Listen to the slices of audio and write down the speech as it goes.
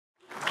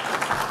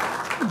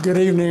Good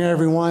evening,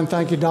 everyone.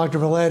 Thank you, Dr.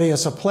 Valetti.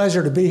 It's a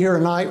pleasure to be here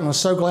tonight, and we're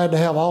so glad to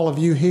have all of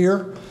you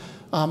here.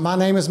 My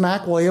name is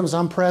Mac Williams.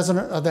 I'm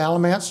president of the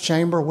Alamance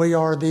Chamber. We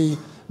are the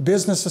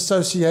business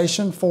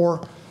association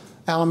for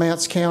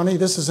Alamance County.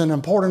 This is an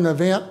important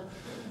event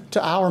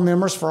to our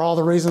members for all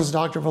the reasons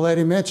Dr.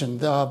 Valetti mentioned.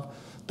 The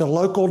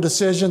local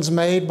decisions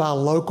made by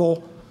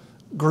local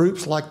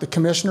groups like the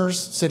commissioners,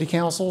 city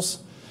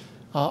councils,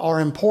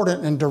 are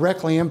important and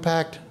directly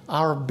impact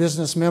our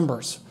business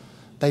members.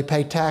 They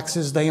pay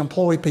taxes, they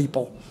employ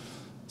people.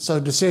 So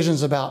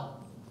decisions about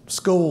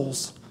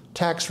schools,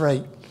 tax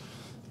rate,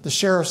 the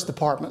sheriff's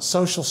department,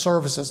 social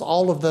services,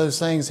 all of those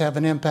things have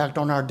an impact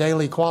on our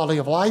daily quality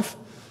of life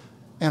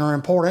and are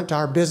important to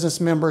our business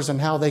members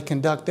and how they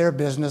conduct their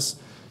business,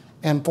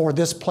 and for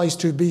this place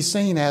to be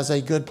seen as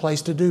a good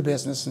place to do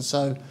business. And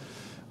so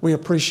we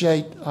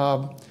appreciate,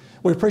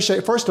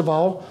 first of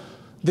all,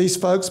 these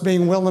folks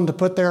being willing to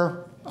put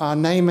their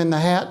name in the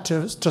hat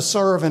to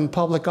serve in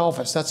public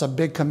office. That's a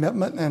big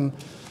commitment, and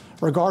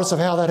regardless of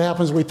how that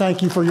happens, we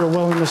thank you for your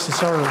willingness to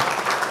serve.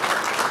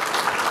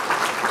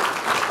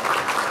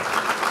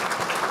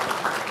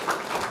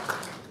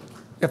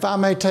 If I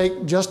may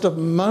take just a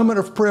moment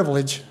of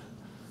privilege,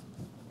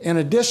 in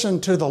addition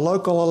to the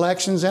local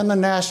elections and the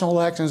national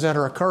elections that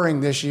are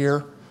occurring this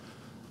year,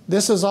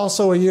 this is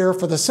also a year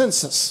for the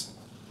census.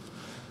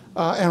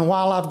 And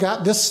while I've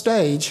got this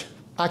stage,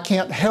 I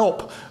can't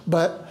help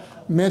but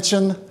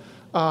mention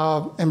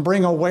and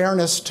bring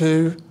awareness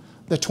to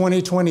the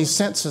 2020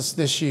 census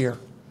this year.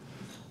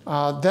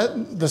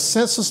 The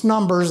census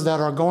numbers that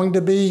are going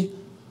to be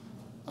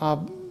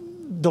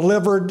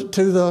delivered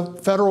to the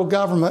federal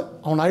government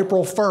on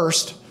April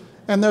 1st,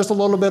 and there's a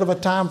little bit of a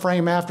time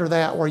frame after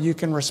that where you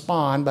can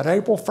respond, but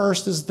April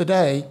 1st is the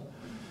day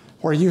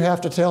where you have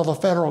to tell the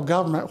federal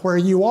government where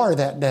you are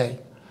that day.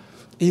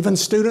 Even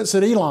students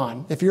at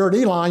Elon, if you're at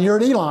Elon, you're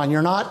at Elon.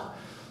 You're not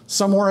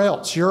somewhere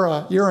else. You're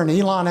in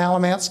Elon,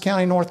 Alamance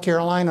County, North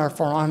Carolina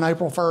on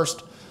April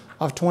 1st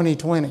of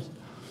 2020.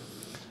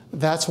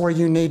 That's where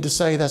you need to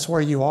say that's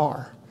where you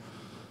are.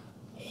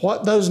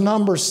 What those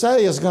numbers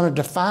say is going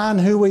to define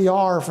who we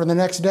are for the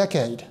next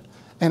decade,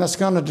 and it's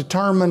going to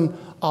determine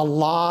a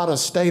lot of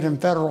state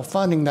and federal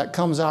funding that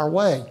comes our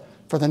way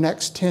for the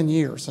next 10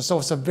 years. And so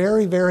it's a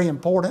very, very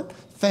important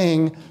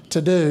thing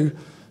to do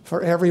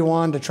for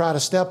everyone to try to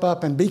step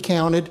up and be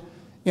counted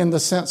in the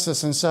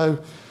census. And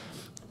so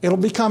it'll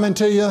be coming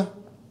to you.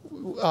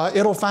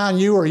 It'll find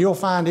you or you'll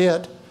find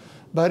it.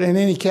 But in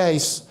any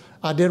case,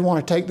 I did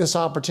want to take this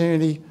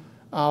opportunity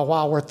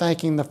while we're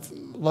thanking the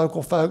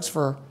local folks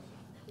for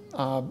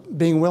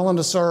being willing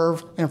to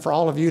serve and for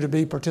all of you to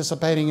be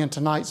participating in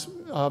tonight's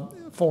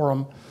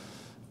forum,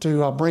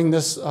 to bring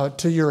this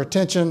to your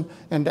attention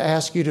and to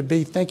ask you to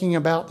be thinking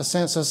about the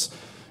census,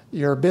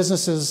 your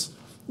businesses,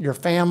 your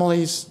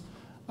families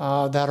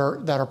that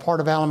are part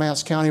of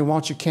Alamance County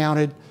want you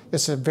counted.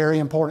 It's a very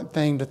important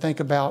thing to think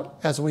about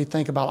as we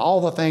think about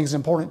all the things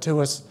important to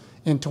us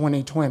in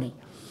 2020.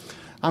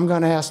 I'm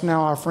going to ask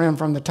now our friend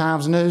from the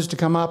Times News to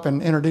come up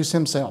and introduce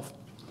himself.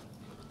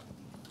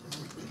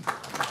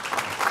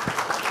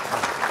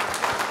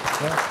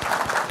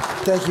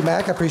 Thank you,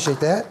 Mac. I appreciate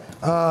that.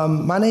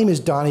 My name is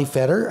Donnie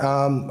Fetter.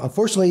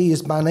 Unfortunately,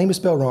 my name is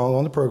spelled wrong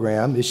on the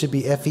program. It should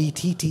be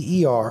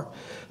F-E-T-T-E-R.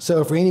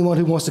 So for anyone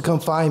who wants to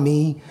come find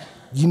me,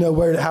 you know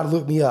how to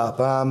look me up.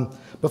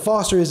 But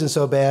Foster isn't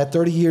so bad.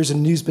 30 years in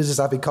the news business,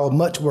 I've been called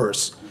much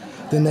worse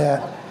than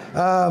that.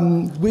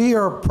 We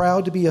are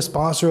proud to be a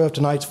sponsor of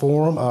tonight's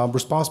forum.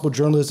 Responsible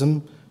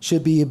journalism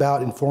should be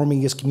about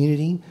informing its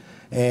community,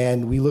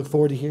 and we look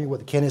forward to hearing what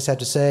the candidates have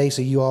to say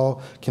so you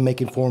all can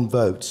make informed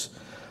votes.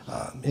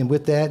 And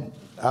with that,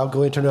 I'll go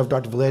ahead and turn it over to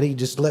Dr. Valetti.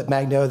 Just to let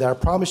Mac know that I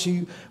promise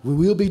you we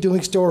will be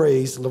doing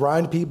stories,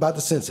 reminding people about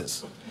the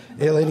census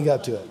and leading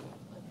up to it.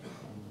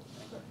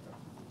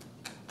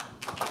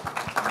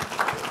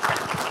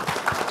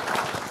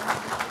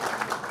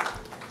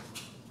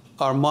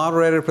 Our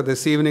moderator for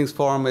this evening's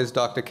forum is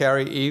Dr.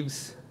 Carrie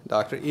Eves.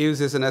 Dr.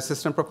 Eves is an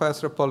assistant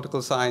professor of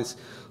political science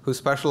who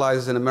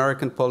specializes in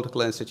American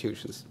political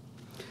institutions.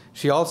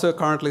 She also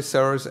currently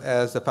serves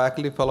as the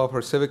faculty fellow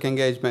for civic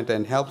engagement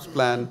and helps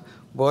plan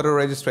voter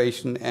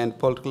registration and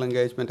political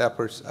engagement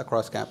efforts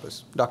across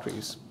campus. Dr.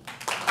 Eves.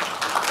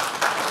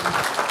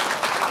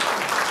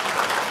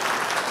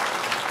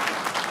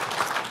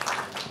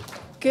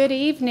 Good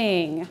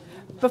evening.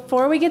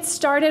 Before we get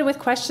started with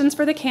questions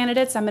for the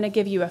candidates, I'm going to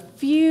give you a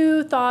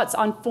few thoughts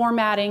on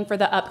formatting for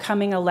the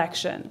upcoming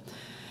election.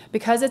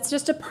 Because it's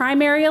just a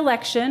primary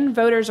election,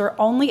 voters are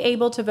only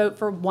able to vote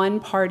for one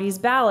party's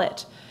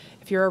ballot.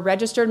 If you're a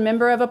registered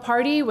member of a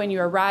party, when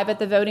you arrive at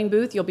the voting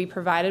booth, you'll be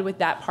provided with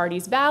that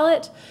party's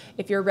ballot.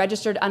 If you're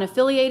registered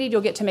unaffiliated,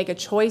 you'll get to make a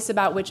choice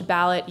about which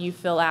ballot you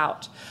fill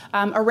out.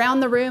 Around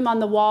the room on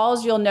the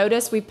walls, you'll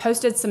notice we've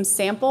posted some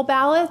sample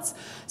ballots.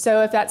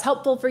 So if that's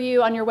helpful for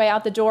you on your way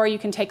out the door, you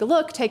can take a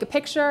look, take a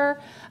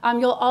picture.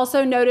 You'll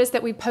also notice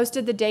that we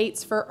posted the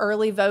dates for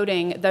early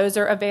voting. Those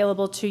are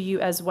available to you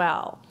as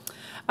well.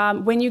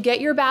 When you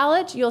get your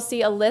ballot, you'll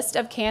see a list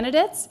of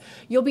candidates.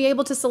 You'll be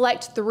able to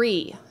select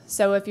 3.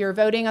 So if you're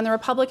voting on the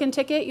Republican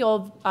ticket,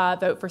 you'll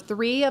vote for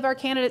 3 of our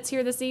candidates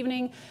here this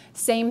evening.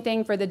 Same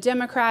thing for the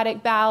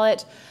Democratic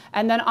ballot.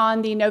 And then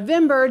on the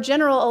November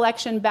general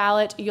election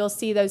ballot, you'll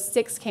see those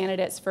 6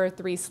 candidates for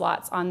 3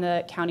 slots on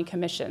the county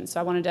commission. So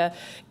I wanted to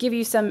give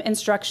you some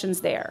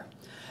instructions there.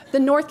 The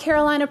North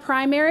Carolina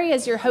primary,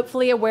 as you're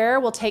hopefully aware,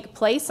 will take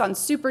place on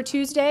Super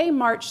Tuesday,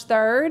 March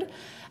 3rd.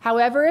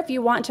 However, if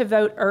you want to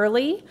vote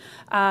early,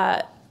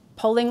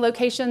 polling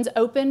locations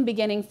open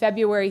beginning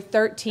February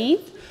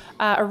 13th.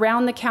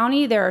 Around the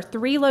county, there are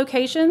 3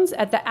 locations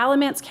at the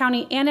Alamance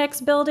County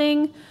Annex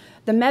Building,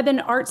 the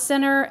Mebane Arts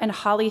Center, and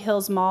Holly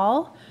Hills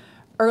Mall.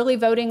 Early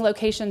voting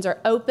locations are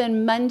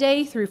open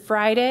Monday through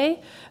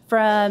Friday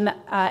from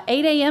 8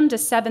 a.m. to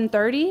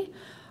 7:30.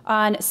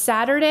 On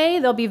Saturday,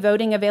 there'll be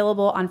voting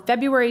available on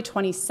February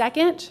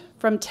 22nd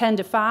from 10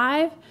 to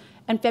 5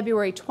 and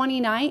February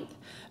 29th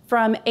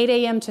from 8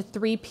 a.m. to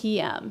 3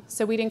 p.m.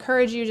 So we'd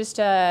encourage you just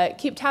to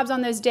keep tabs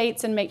on those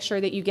dates and make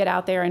sure that you get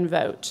out there and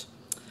vote.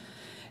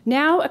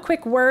 Now, a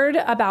quick word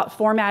about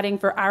formatting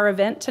for our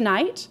event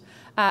tonight.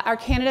 Our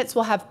candidates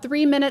will have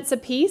 3 minutes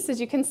apiece.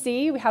 As you can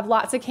see, we have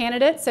lots of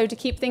candidates, so to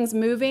keep things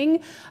moving,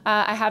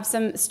 I have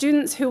some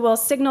students who will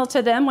signal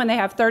to them when they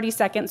have 30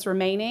 seconds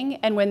remaining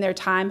and when their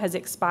time has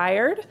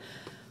expired.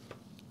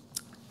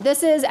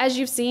 This is, as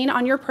you've seen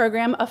on your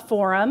program, a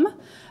forum.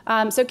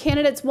 So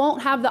candidates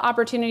won't have the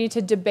opportunity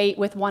to debate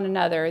with one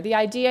another. The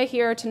idea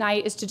here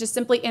tonight is to just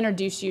simply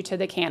introduce you to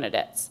the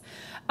candidates.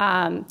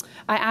 I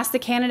ask the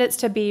candidates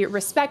to be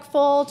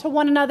respectful to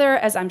one another,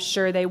 as I'm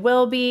sure they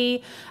will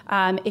be.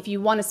 If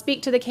you want to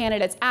speak to the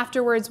candidates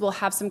afterwards, we'll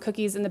have some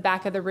cookies in the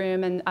back of the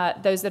room, and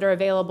those that are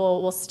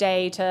available will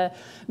stay to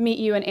meet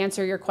you and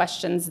answer your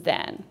questions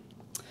then.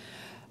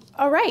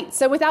 All right,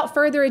 so without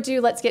further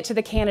ado, let's get to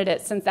the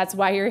candidates, since that's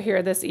why you're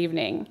here this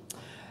evening.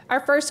 Our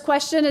first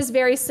question is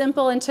very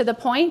simple and to the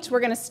point. We're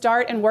going to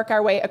start and work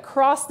our way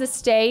across the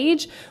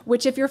stage,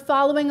 which if you're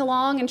following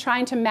along and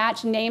trying to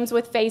match names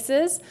with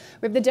faces,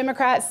 we have the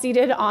Democrats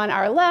seated on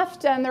our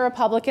left and the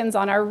Republicans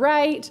on our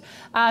right,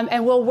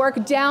 and we'll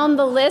work down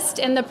the list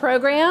in the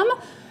program.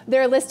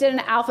 They're listed in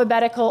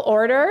alphabetical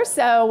order,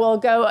 so we'll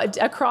go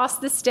across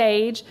the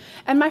stage.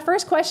 And my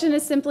first question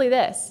is simply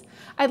this.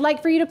 I'd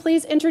like for you to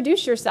please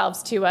introduce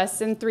yourselves to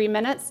us in 3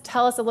 minutes.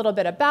 Tell us a little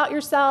bit about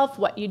yourself,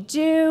 what you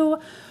do,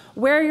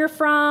 where you're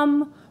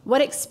from,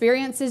 what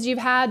experiences you've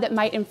had that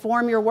might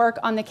inform your work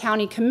on the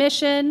county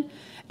commission,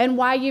 and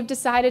why you've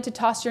decided to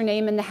toss your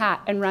name in the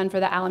hat and run for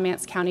the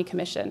Alamance County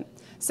Commission.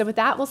 So with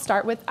that, we'll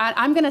start with,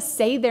 I'm going to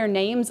say their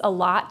names a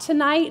lot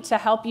tonight to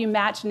help you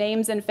match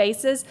names and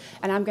faces,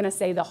 and I'm going to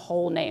say the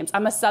whole names.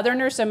 I'm a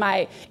Southerner, so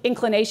my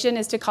inclination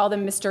is to call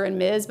them Mr. and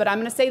Ms., but I'm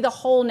going to say the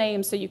whole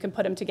name so you can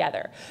put them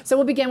together. So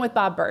we'll begin with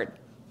Bob Byrd.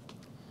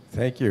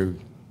 Thank you.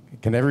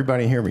 Can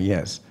everybody hear me?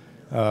 Yes.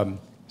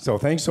 So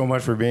thanks so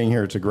much for being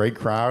here. It's a great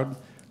crowd.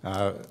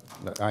 I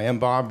am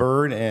Bob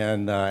Byrd,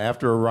 and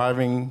after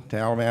arriving to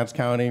Alamance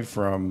County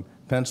from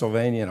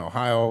Pennsylvania and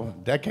Ohio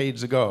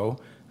decades ago,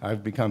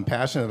 I've become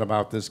passionate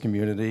about this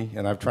community,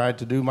 and I've tried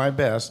to do my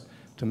best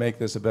to make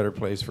this a better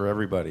place for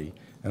everybody.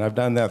 And I've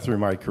done that through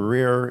my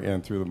career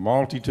and through the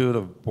multitude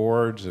of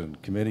boards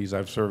and committees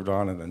I've served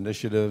on and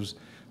initiatives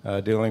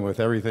dealing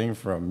with everything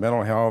from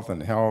mental health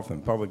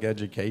and public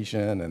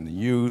education and the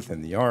youth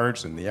and the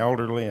arts and the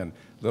elderly, and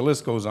the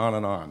list goes on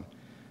and on.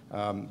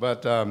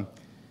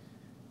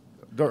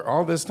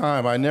 All this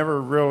time, I never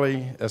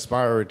really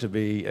aspired to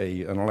be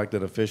an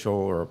elected official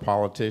or a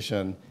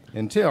politician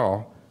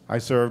until I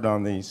served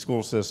on the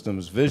school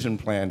system's vision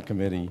plan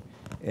committee.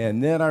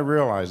 And then I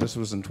realized, this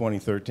was in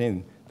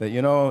 2013, that,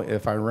 you know,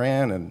 if I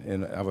ran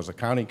and I was a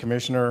county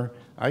commissioner,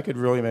 I could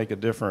really make a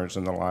difference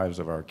in the lives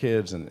of our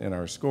kids and in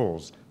our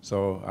schools.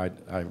 So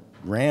I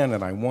ran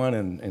and I won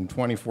in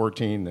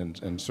 2014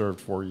 and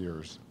served 4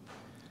 years.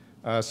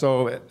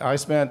 So I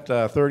spent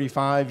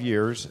 35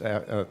 years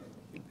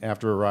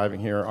after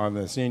arriving here on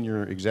the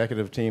senior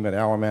executive team at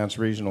Alamance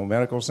Regional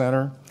Medical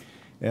Center.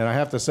 And I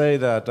have to say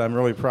that I'm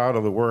really proud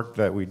of the work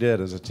that we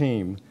did as a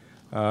team.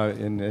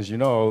 And as you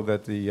know,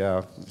 that the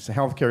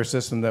healthcare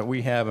system that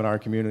we have in our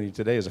community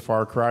today is a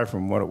far cry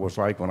from what it was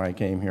like when I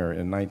came here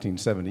in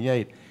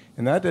 1978.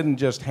 And that didn't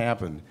just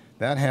happen.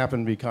 That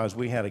happened because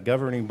we had a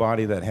governing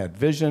body that had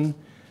vision.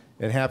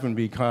 It happened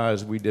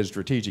because we did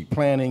strategic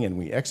planning and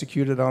we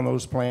executed on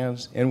those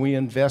plans, and we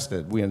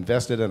invested. We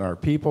invested in our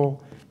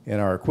people,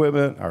 in our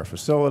equipment, our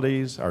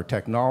facilities, our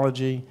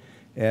technology,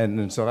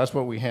 and so that's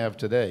what we have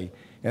today.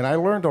 And I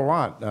learned a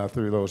lot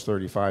through those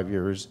 35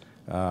 years.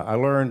 I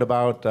learned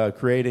about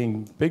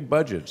creating big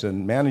budgets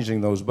and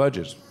managing those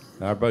budgets.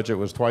 Our budget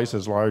was twice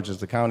as large as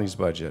the county's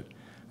budget.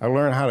 I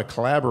learned how to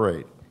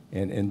collaborate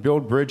and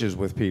build bridges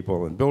with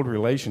people and build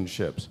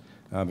relationships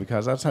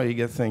because that's how you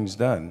get things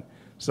done.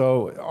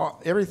 So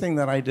everything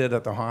that I did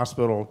at the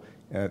hospital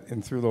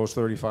and through those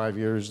 35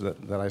 years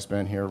that I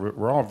spent here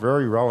were all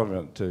very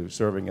relevant to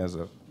serving as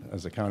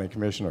a county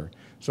commissioner.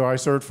 So I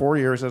served 4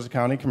 years as a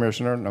county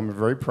commissioner, and I'm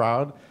very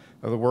proud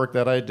of the work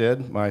that I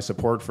did, my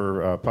support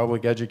for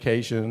public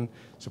education,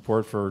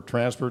 support for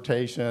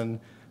transportation.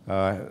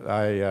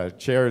 I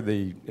chaired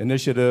the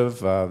initiative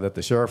that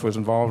the sheriff was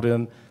involved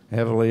in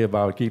heavily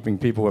about keeping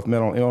people with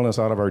mental illness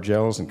out of our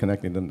jails and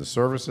connecting them to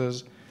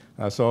services.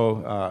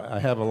 So I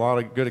have a lot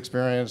of good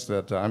experience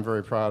that I'm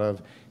very proud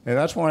of. And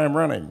that's why I'm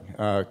running,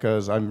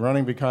 because I'm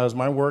running because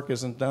my work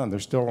isn't done.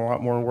 There's still a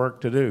lot more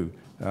work to do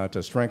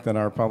to strengthen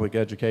our public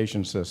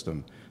education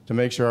system, to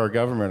make sure our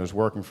government is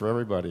working for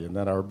everybody and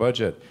that our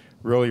budget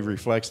really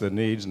reflects the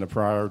needs and the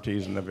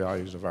priorities and the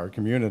values of our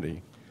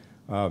community.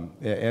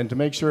 And to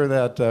make sure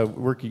that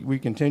we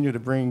continue to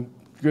bring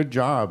good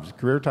jobs,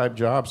 career-type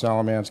jobs to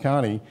Alamance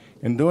County,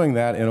 and doing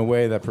that in a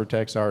way that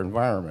protects our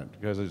environment,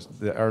 because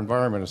our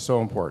environment is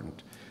so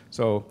important.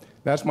 So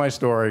that's my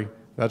story.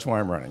 That's why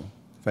I'm running.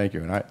 Thank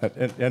you. And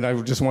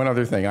I just one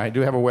other thing. I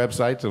do have a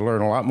website to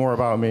learn a lot more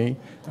about me,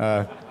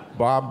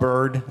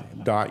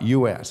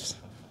 bobbird.us.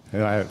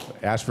 And I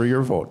ask for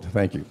your vote.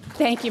 Thank you.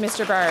 Thank you,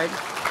 Mr. Byrd.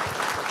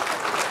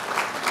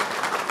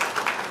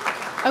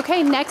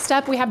 Okay, next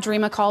up we have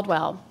Dreama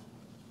Caldwell.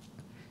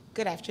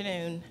 Good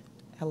afternoon.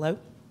 Hello.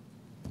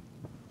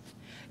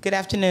 Good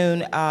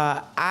afternoon.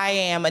 I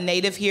am a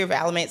native here of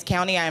Alamance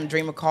County. I am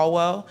Dreama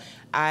Caldwell.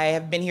 I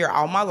have been here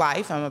all my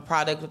life. I'm a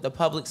product of the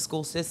public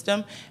school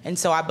system, and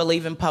so I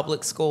believe in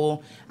public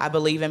school. I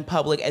believe in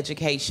public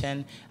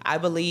education. I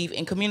believe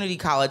in community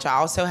college. I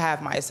also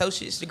have my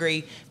associate's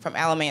degree from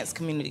Alamance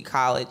Community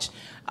College.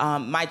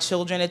 My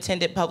children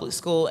attended public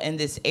school in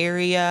this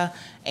area,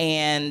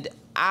 and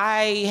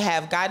I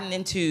have gotten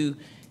into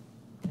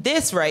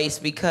this race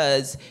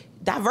because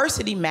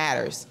diversity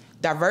matters.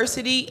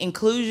 Diversity,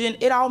 inclusion,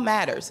 it all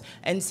matters.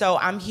 And so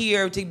I'm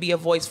here to be a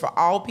voice for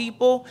all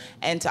people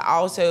and to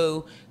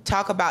also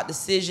talk about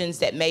decisions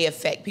that may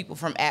affect people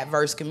from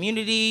adverse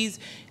communities,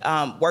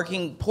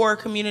 working poor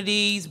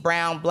communities,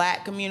 brown,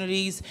 black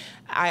communities.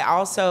 I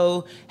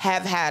also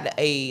have had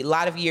a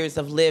lot of years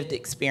of lived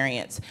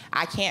experience.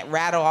 I can't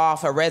rattle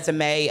off a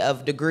resume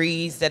of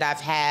degrees that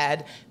I've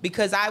had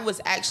because I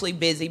was actually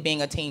busy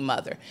being a teen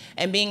mother.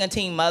 And being a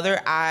teen mother,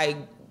 I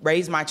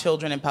raised my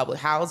children in public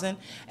housing,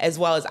 as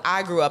well as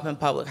I grew up in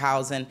public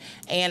housing.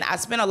 And I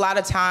spent a lot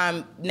of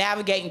time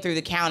navigating through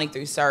the county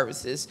through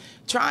services,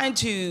 trying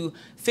to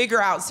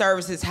figure out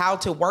services, how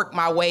to work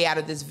my way out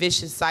of this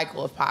vicious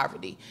cycle of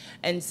poverty.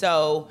 And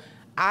so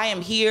I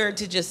am here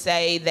to just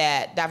say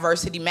that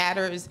diversity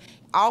matters.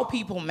 All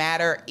people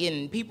matter,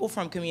 in people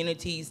from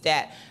communities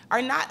that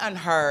are not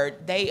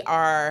unheard. They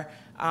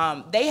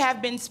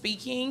have been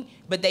speaking,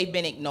 but they've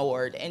been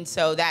ignored. And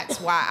so that's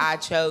why I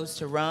chose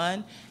to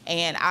run.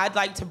 And I'd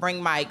like to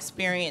bring my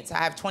experience. I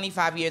have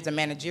 25 years of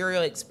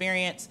managerial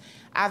experience.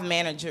 I've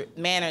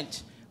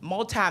managed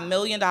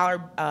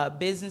multi-million-dollar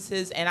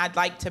businesses, and I'd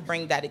like to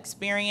bring that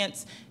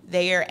experience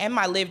there and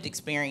my lived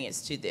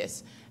experience to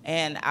this.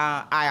 And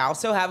I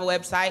also have a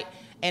website,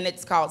 and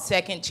it's called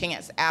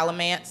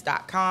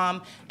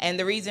secondchancealamance.com. And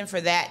the reason for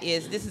that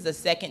is this is a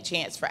second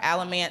chance for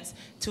Alamance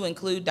to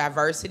include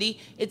diversity.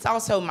 It's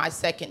also my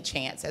second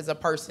chance as a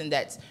person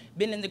that's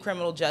been in the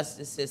criminal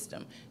justice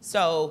system.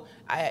 So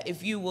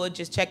if you would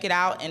just check it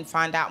out and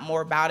find out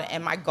more about it.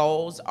 And my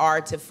goals are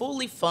to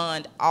fully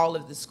fund all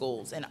of the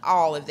schools in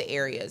all of the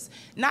areas,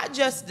 not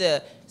just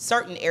the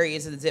certain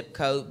areas of the zip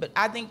code, but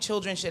I think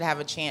children should have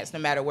a chance no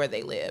matter where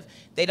they live.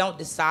 They don't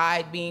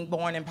decide being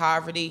born in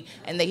poverty,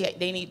 and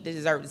they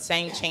deserve the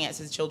same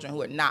chance as children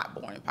who are not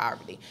born in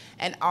poverty.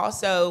 And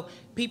also,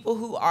 people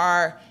who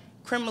are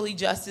criminally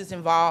justice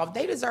involved,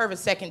 they deserve a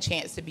second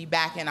chance to be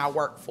back in our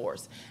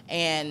workforce.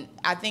 And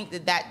I think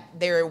that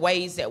there are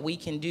ways that we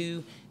can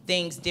do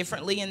things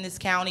differently in this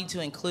county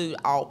to include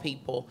all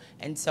people.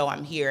 And so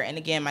I'm here. And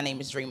again, my name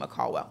is Dreama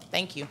Caldwell.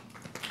 Thank you.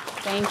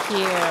 Thank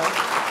you.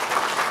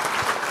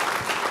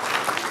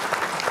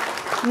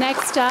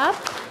 Next up,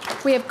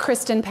 we have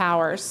Kristen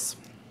Powers.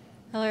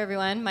 Hello,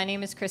 everyone. My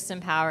name is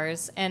Kristen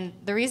Powers, and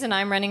the reason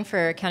I'm running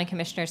for county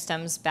commissioner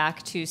stems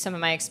back to some of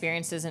my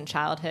experiences in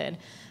childhood.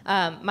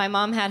 My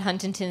mom had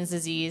Huntington's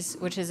disease,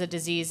 which is a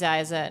disease that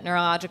is a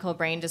neurological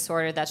brain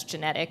disorder that's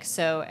genetic,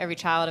 so every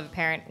child of a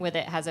parent with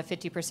it has a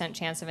 50%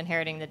 chance of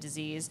inheriting the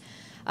disease.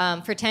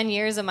 For 10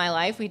 years of my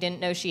life, we didn't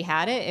know she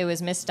had it. It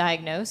was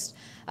misdiagnosed.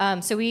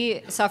 So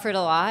we suffered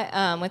a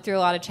lot, went through a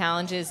lot of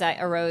challenges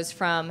that arose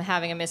from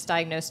having a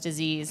misdiagnosed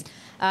disease.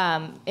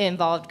 It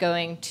involved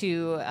going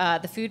to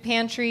the food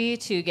pantry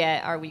to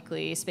get our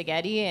weekly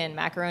spaghetti and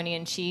macaroni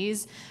and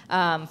cheese.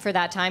 For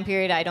that time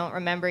period, I don't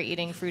remember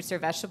eating fruits or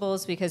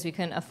vegetables because we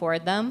couldn't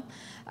afford them.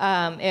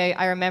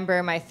 I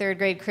remember my third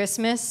grade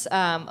Christmas,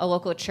 a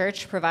local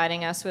church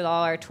providing us with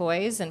all our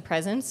toys and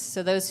presents.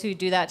 So those who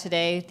do that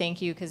today,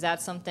 thank you, because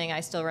that's something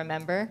I still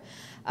remember.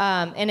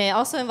 And it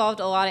also involved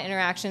a lot of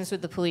interactions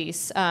with the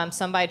police,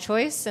 some by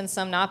choice and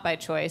some not by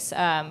choice.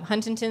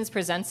 Huntington's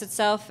presents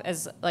itself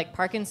as like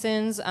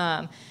Parkinson's.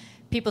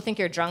 People think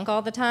you're drunk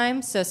all the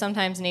time, so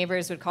sometimes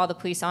neighbors would call the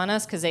police on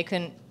us because they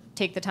couldn't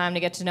take the time to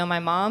get to know my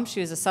mom.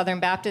 She was a Southern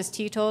Baptist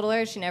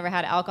teetotaler. She never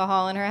had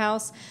alcohol in her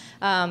house,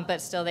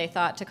 but still they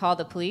thought to call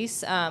the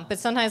police. But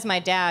sometimes my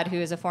dad, who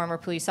is a former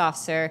police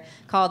officer,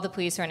 called the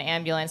police or an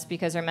ambulance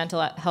because her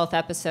mental health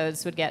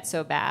episodes would get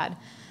so bad.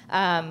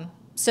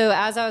 So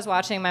as I was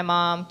watching my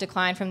mom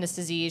decline from this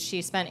disease,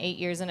 she spent 8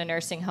 years in a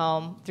nursing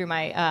home through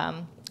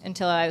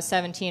until I was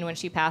 17 when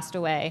she passed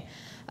away.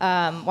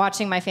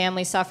 Watching my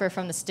family suffer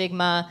from the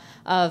stigma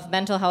of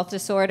mental health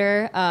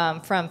disorder,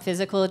 from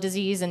physical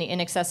disease and the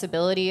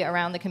inaccessibility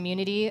around the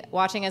community.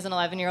 Watching as an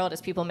 11-year-old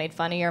as people made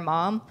fun of your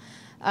mom.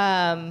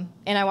 And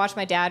I watched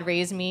my dad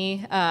raise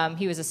me.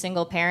 He was a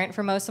single parent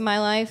for most of my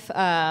life,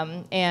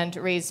 and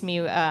raised me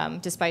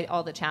despite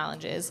all the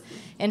challenges.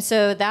 And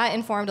so that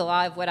informed a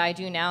lot of what I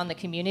do now in the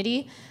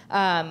community.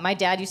 My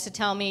dad used to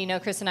tell me,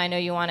 Kristen, I know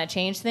you want to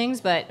change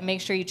things, but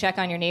make sure you check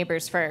on your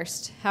neighbors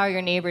first. How are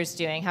your neighbors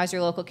doing? How's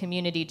your local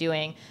community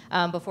doing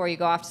before you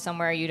go off to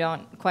somewhere you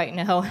don't quite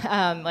know,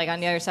 like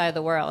on the other side of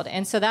the world?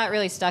 And so that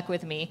really stuck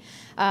with me.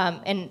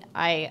 And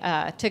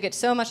I took it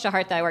so much to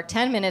heart that I work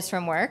 10 minutes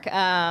from work.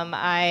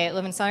 I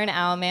live in southern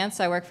Alamance.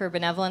 I work for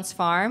Benevolence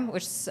Farm,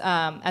 which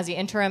as the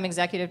interim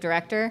executive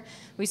director,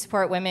 we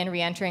support women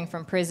reentering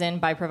from prison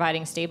by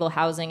providing stable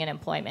housing and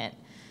employment.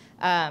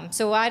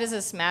 So why does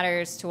this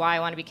matter to why I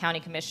want to be county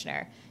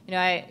commissioner?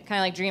 I kind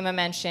of like Dreama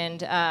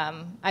mentioned,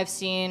 I've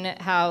seen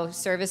how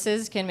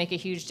services can make a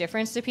huge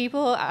difference to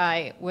people.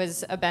 I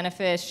was a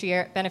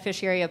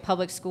beneficiary of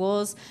public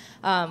schools,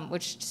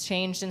 which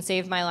changed and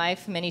saved my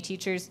life. Many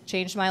teachers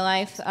changed my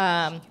life.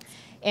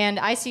 And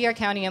I see our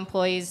county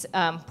employees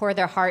pour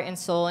their heart and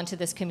soul into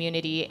this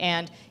community.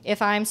 And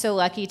if I'm so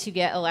lucky to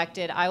get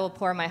elected, I will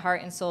pour my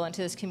heart and soul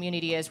into this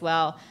community as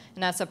well.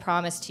 And that's a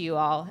promise to you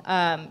all.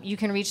 You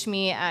can reach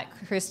me at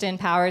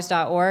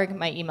kristenpowers.org.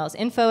 My email is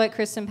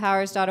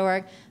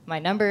info@kristenpowers.org. My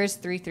number is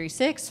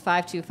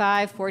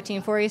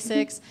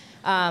 336-525-1446.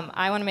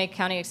 I want to make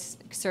county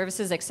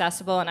services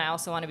accessible, and I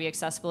also want to be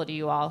accessible to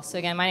you all. So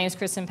again, my name is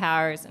Kristen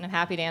Powers, and I'm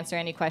happy to answer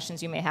any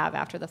questions you may have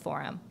after the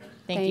forum.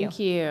 Thank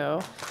you.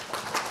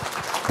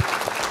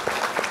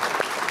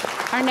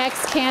 Our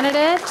next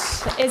candidate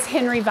is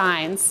Henry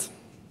Vines.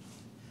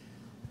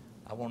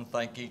 I want to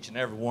thank each and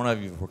every one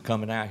of you for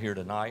coming out here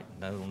tonight,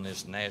 in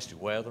this nasty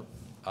weather.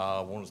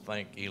 I want to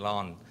thank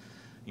Elon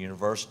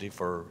University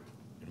for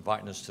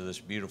inviting us to this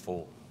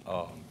beautiful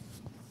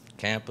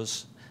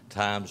campus,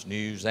 Times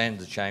News, and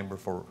the Chamber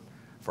for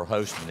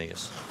hosting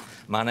this.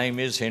 My name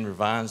is Henry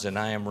Vines, and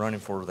I am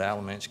running for the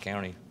Alamance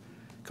County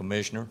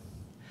Commissioner.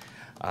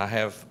 I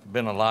have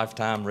been a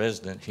lifetime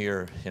resident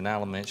here in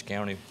Alamance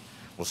County.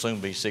 Will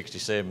soon be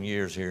 67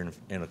 years here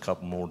in a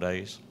couple more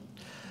days.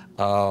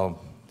 I'm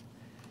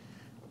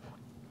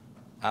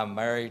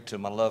married to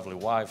my lovely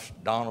wife,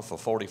 Donna, for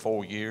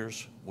 44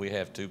 years. We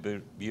have two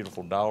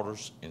beautiful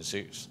daughters and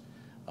 6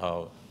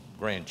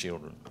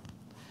 grandchildren.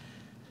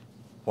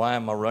 Why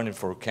am I running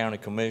for county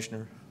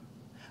commissioner?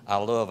 I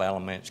love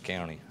Alamance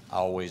County. I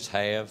always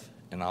have,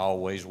 and I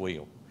always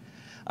will.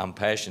 I'm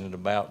passionate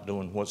about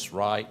doing what's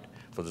right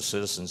for the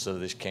citizens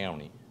of this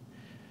county.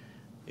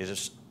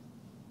 It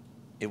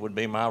would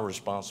be my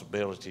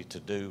responsibility to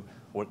do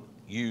what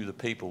you, the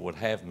people, would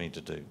have me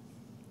to do.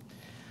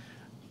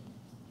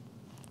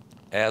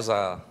 As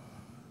I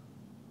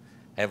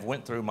have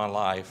went through my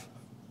life,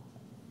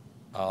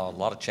 a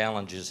lot of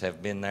challenges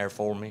have been there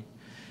for me.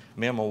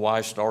 Me and my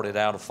wife started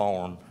out a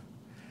farm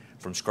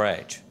from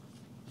scratch.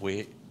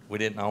 We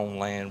didn't own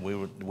land.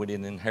 We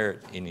didn't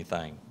inherit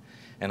anything.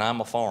 And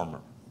I'm a farmer.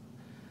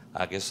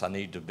 I guess I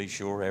need to be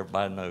sure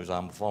everybody knows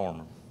I'm a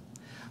farmer.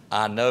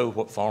 I know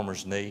what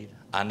farmers need.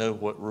 I know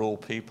what rural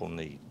people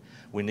need.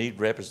 We need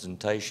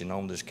representation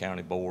on this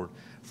county board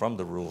from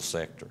the rural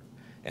sector,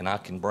 and I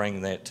can bring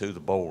that to the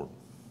board.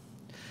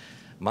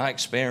 My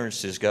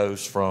experiences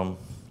goes from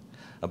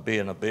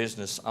being a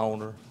business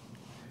owner.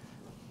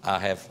 I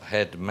have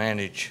had to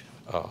manage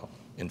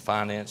in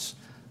finances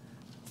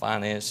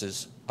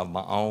of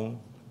my own.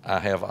 I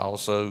have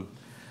also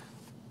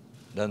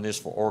done this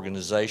for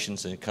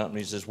organizations and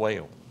companies as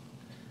well.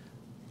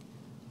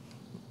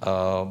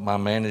 I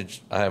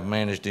have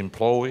managed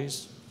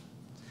employees,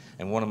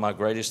 and one of my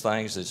greatest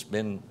things that's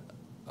been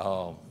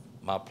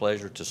my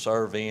pleasure to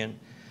serve in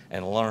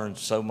and learn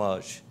so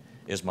much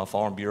is my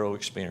Farm Bureau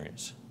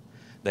experience.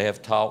 They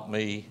have taught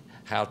me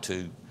how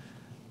to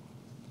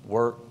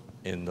work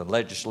in the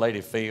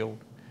legislative field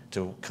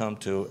to come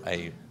to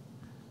a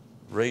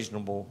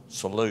reasonable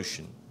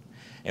solution.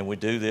 And we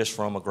do this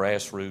from a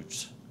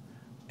grassroots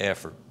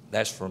effort.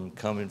 That's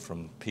coming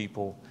from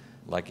people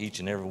like each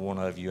and every one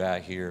of you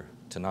out here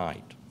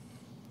tonight.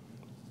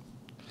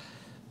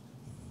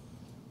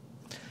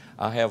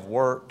 I have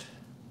worked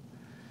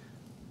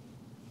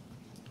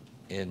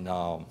in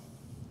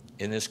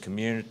this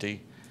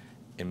community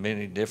in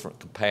many different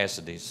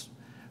capacities.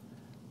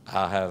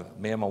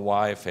 Me and my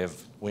wife have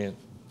went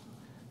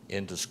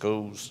into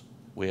schools.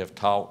 We have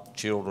taught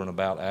children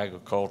about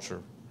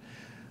agriculture.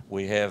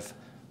 I have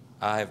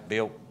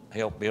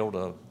helped build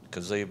a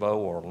gazebo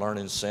or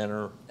learning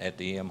center at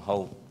the M.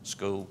 Holt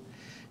School.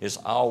 It's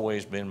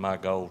always been my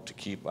goal to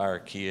keep our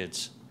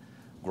kids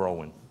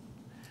growing.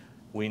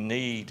 We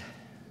need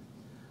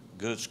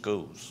good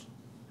schools.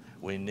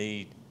 We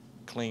need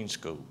clean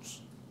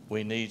schools.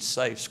 We need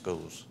safe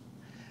schools.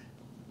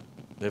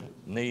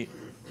 My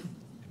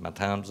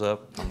time's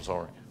up. I'm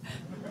sorry.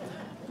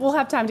 We'll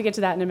have time to get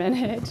to that in a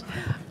minute.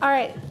 All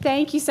right,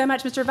 thank you so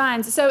much, Mr.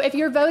 Vines. So if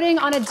you're voting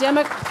on a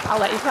I'll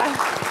let you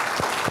clap.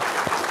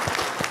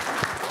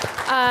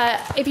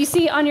 If you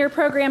see on your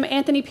program,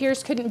 Anthony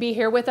Pierce couldn't be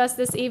here with us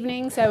this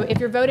evening. So if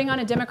you're voting on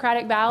a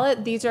Democratic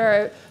ballot, these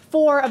are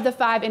 4 of the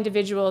 5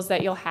 individuals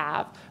that you'll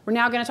have. We're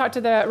now going to talk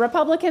to the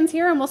Republicans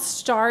here, and we'll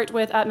start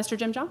with Mr.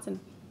 Jim Johnson.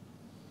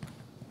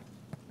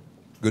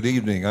 Good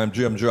evening. I'm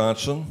Jim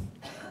Johnson,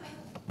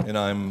 and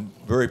I'm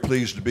very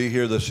pleased to be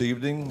here this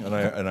evening, and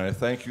I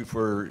thank you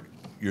for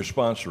your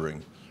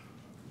sponsoring.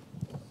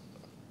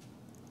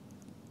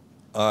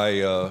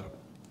 I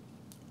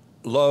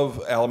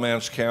love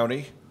Alamance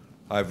County.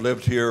 I've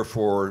lived here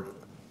for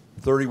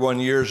 31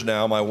 years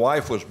now. My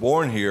wife was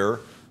born here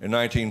in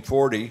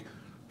 1940,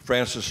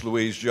 Frances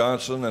Louise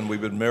Johnson, and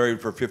we've been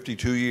married for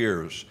 52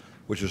 years,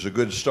 which is a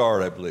good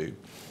start, I believe.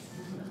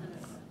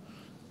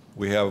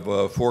 We have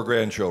 4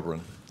 grandchildren,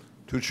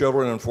 2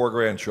 children and 4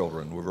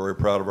 grandchildren. We're very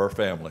proud of our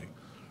family.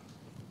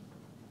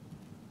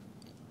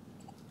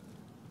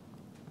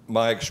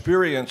 My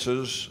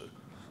experiences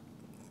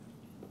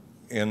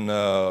in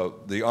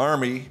the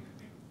Army,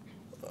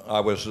 I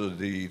was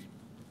the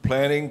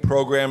planning,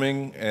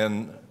 programming,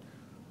 and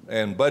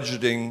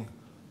budgeting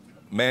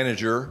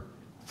manager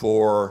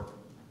for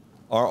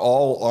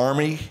all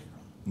Army,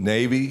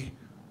 Navy,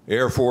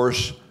 Air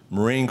Force,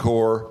 Marine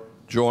Corps,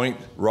 Joint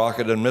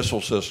Rocket and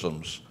Missile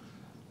Systems.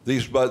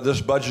 This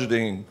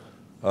budgeting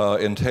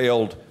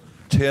entailed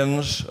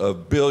tens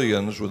of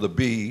billions with a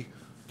B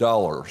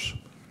dollars,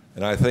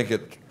 and I think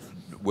it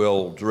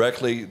will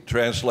directly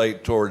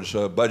translate towards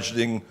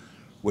budgeting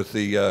with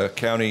the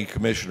county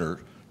commission.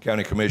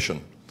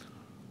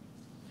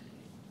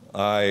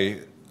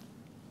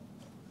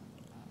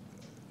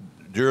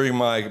 During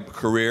my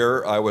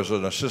career, I was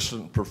an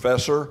assistant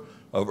professor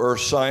of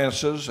earth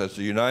sciences at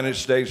the United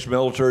States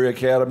Military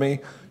Academy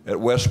at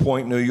West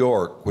Point, New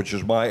York, which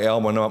is my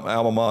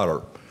alma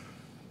mater.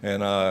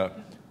 And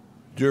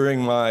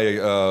during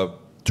my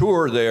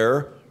tour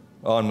there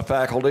on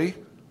faculty,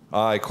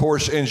 I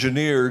course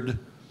engineered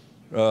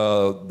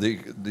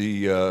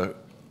the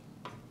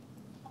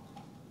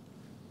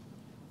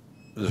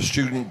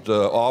student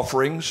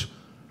offerings,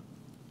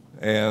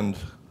 and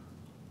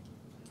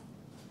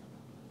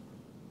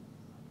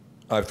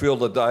I feel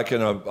that I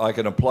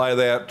can apply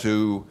that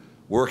to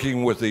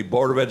working with the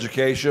Board of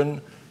Education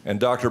and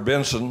Dr.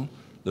 Benson,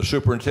 the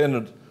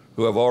superintendent,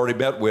 who I've already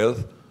met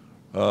with,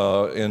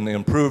 in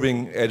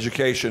improving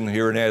education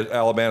here in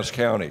Alamance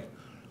County.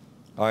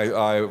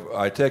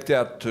 I take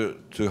that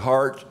to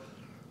heart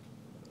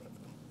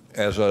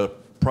as a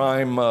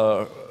prime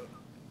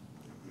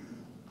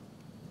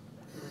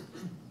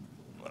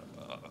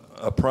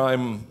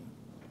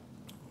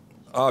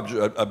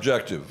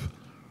objective.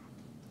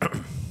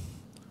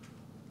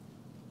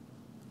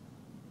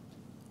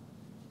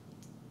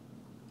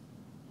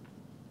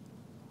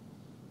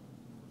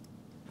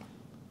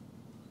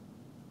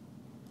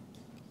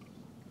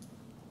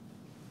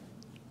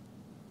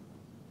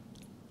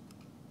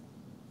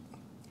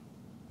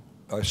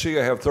 I see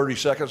I have 30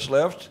 seconds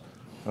left.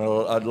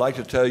 I'd like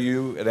to tell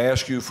you and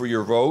ask you for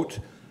your vote.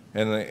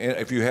 And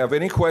if you have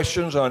any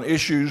questions on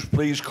issues,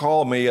 please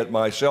call me at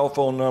my cell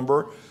phone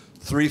number,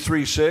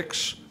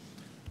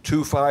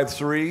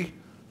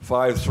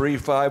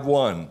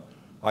 336-253-5351.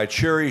 I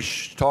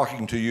cherish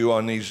talking to you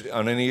on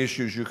any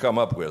issues you come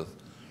up with.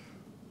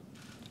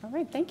 All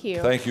right, thank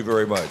you. Thank you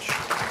very much.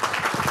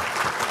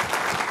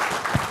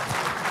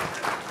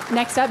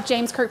 Next up,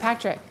 James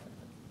Kirkpatrick.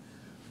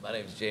 My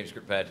name is James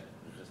Kirkpatrick.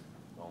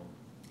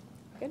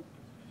 Good.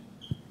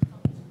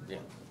 Yeah.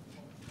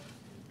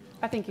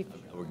 I think you.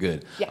 We're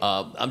good. Yeah.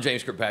 I'm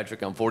James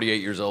Kirkpatrick. I'm 48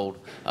 years old.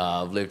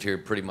 I've lived here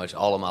pretty much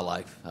all of my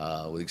life,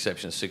 with the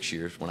exception of 6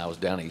 years when I was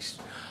down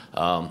east.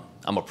 I'm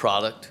a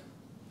product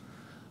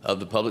of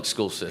the public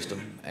school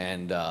system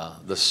and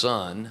the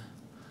son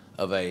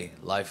of a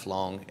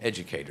lifelong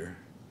educator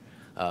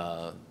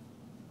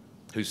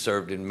who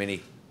served in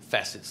many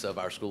facets of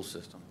our school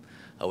system,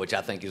 which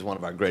I think is one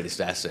of our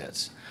greatest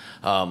assets.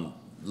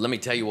 Let me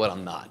tell you what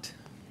I'm not.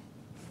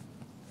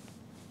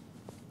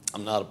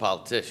 I'm not a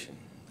politician.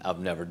 I've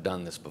never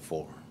done this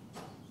before.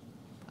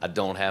 I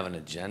don't have an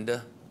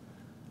agenda,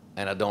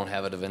 and I don't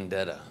have a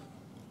vendetta.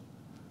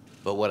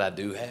 But what I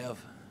do have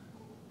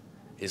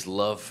is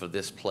love for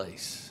this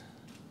place.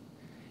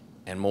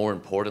 And more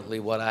importantly,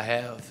 what I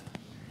have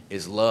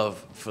is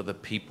love for the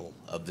people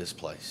of this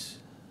place.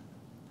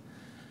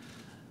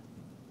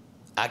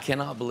 I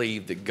cannot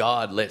believe that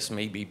God lets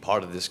me be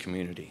part of this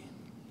community.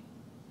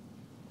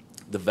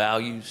 The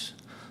values,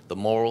 the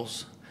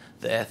morals,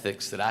 the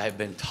ethics that I have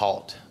been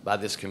taught by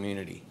this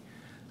community,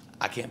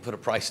 I can't put a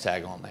price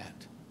tag on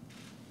that.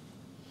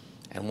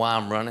 And why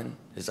I'm running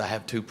is I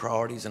have two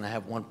priorities and I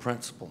have one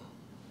principle.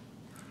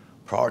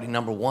 Priority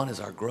number one is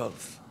our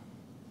growth.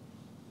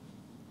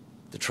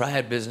 The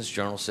Triad Business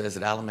Journal says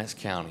that Alamance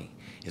County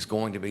is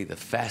going to be the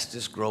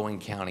fastest growing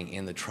county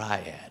in the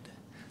Triad.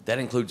 That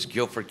includes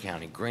Guilford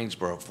County,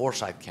 Greensboro,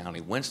 Forsyth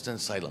County,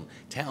 Winston-Salem,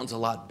 towns a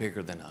lot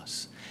bigger than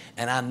us.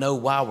 And I know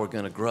why we're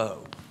going to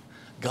grow.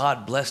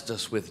 God blessed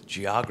us with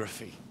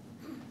geography.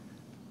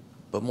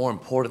 But more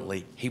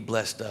importantly, he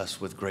blessed us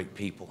with great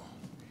people.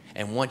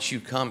 And once you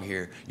come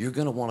here, you're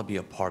going to want to be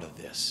a part of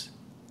this.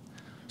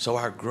 So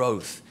our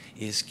growth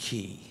is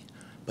key.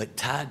 But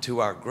tied to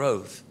our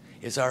growth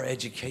is our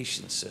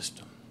education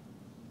system.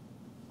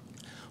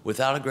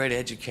 Without a great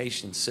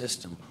education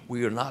system,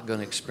 we are not going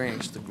to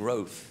experience the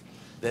growth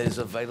that is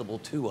available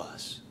to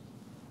us.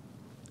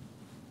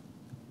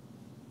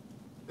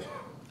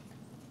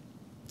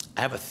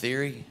 I have a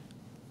theory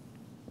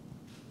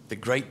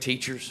that great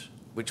teachers,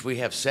 which we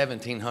have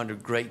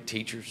 1,700 great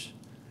teachers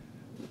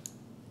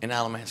in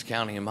Alamance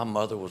County, and my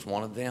mother was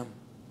one of them.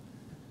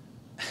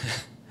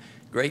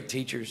 Great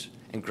teachers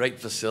and great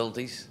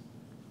facilities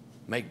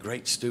make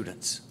great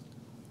students.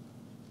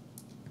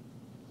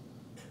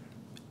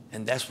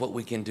 And that's what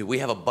we can do. We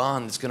have a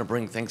bond that's going to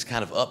bring things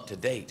kind of up to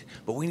date,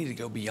 but we need to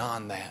go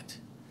beyond that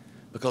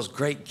because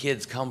great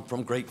kids come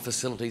from great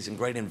facilities and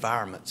great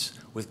environments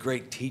with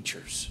great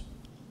teachers.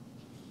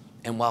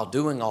 And while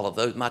doing all of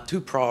those, my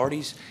two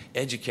priorities,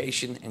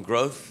 education and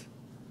growth,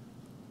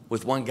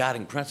 with one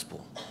guiding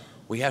principle,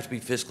 we have to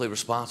be fiscally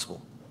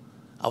responsible.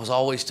 I was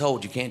always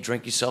told you can't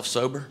drink yourself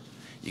sober,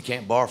 you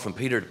can't borrow from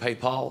Peter to pay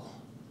Paul,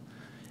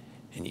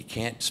 and you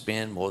can't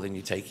spend more than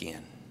you take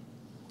in.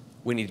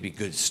 We need to be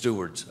good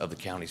stewards of the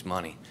county's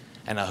money,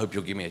 and I hope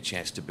you'll give me a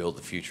chance to build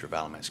the future of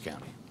Alamance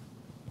County.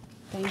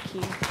 Thank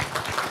you.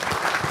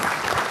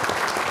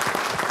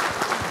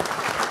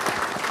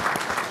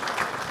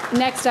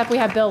 Next up, we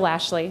have Bill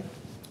Lashley.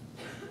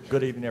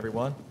 Good evening,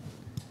 everyone.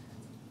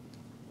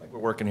 We're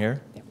working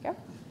here. There we go.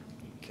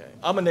 Okay.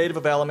 I'm a native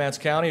of Alamance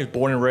County, was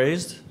born and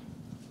raised.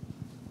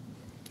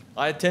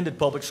 I attended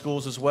public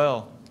schools as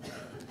well.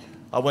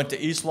 I went to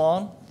East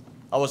Lawn.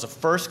 I was the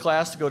first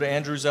class to go to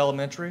Andrews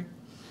Elementary.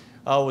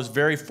 I was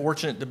very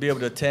fortunate to be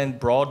able to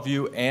attend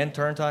Broadview and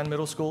Turntine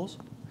Middle Schools.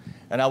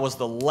 And I was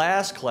the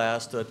last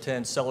class to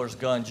attend Sellers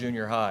Gun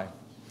Junior High.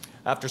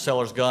 After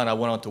Sellers Gun, I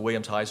went on to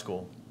Williams High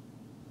School.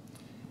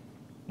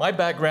 My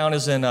background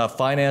is in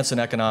finance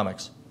and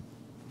economics.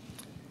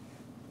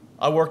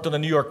 I worked on the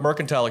New York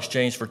Mercantile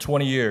Exchange for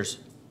 20 years.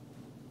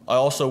 I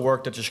also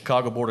worked at the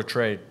Chicago Board of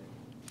Trade,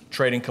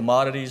 trading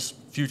commodities,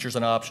 futures,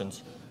 and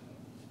options.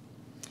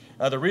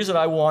 The reason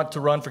I want to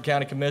run for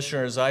county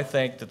commissioner is I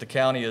think that the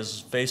county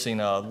is facing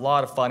a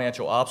lot of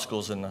financial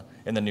obstacles in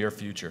the near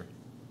future.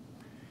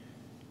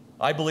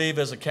 I believe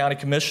as a county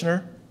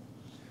commissioner,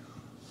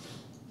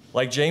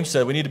 like James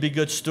said, we need to be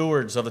good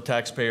stewards of the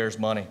taxpayers'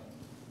 money.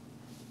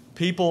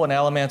 People in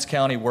Alamance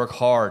County work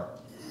hard.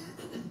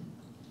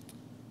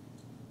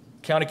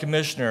 County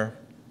commissioner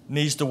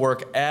needs to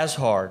work as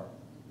hard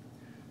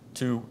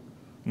to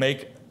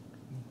make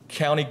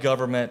county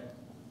government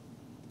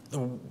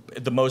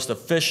the most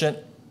efficient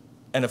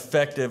and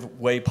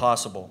effective way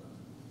possible,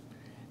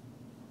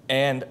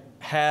 and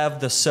have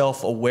the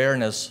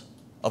self-awareness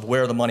of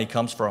where the money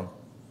comes from.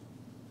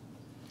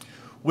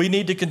 We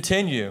need to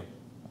continue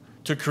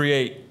to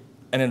create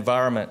an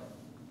environment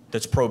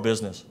that's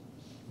pro-business.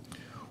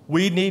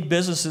 We need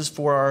businesses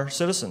for our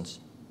citizens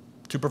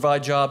to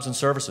provide jobs and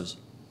services.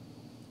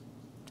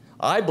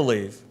 I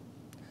believe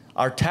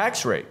our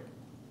tax rate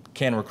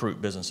can recruit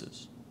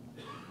businesses,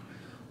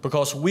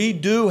 because we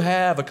do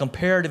have a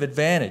comparative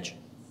advantage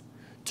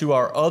to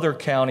our other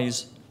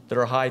counties that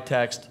are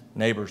high-taxed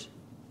neighbors.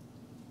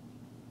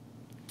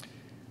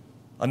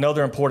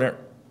 Another important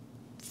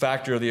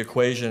factor of the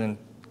equation in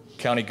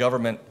county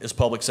government is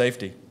public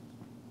safety.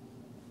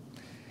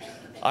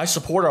 I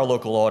support our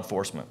local law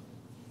enforcement.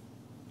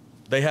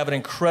 They have an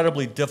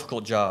incredibly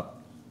difficult job.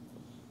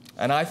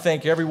 And I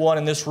think everyone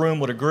in this room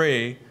would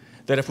agree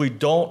that if we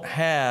don't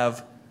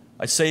have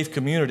a safe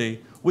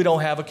community, we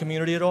don't have a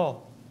community at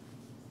all.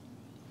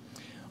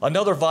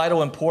 Another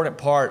vital, important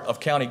part of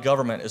county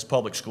government is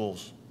public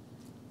schools.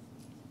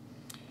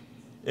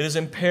 It is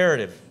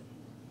imperative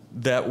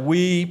that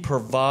we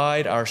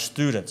provide our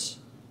students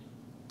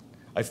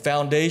a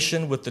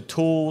foundation with the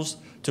tools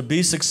to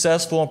be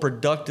successful and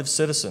productive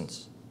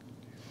citizens.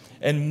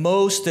 And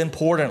most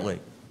importantly,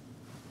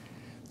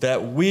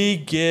 that we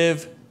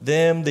give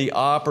them the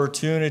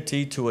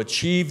opportunity to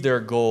achieve their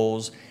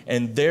goals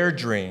and their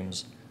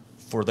dreams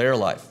for their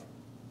life.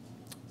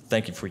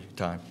 Thank you for your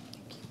time.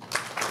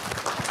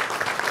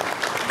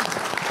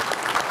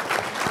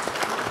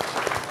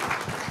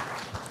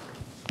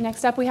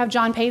 Next up, we have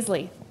John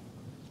Paisley.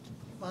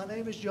 My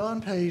name is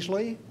John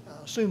Paisley.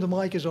 I assume the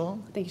mic is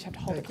on. I think you have to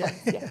hold it Okay.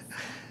 close. Yes.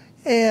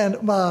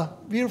 And my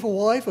beautiful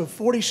wife of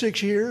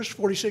 46 years,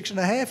 46 and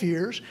a half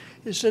years,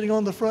 is sitting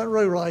on the front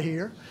row right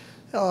here.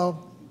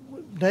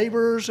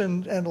 Neighbors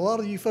and a lot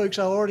of you folks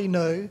I already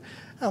know.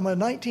 I'm a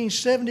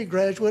 1970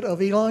 graduate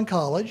of Elon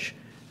College.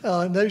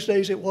 In those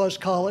days it was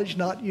college,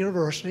 not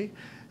university.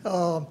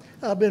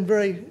 I've been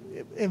very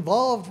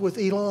involved with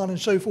Elon and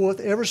so forth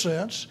ever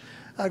since.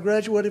 I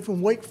graduated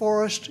from Wake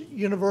Forest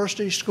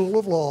University School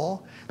of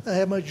Law. I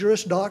have my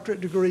Juris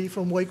Doctorate degree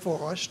from Wake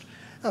Forest.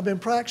 I've been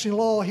practicing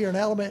law here in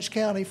Alamance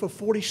County for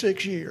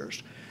 46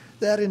 years.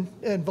 That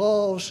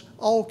involves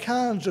all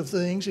kinds of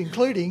things,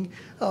 including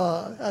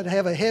I'd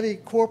have a heavy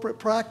corporate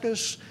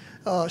practice,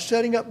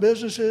 setting up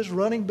businesses,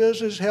 running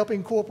business,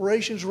 helping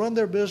corporations run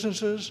their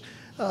businesses,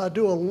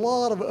 do a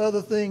lot of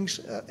other things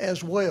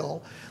as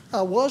well.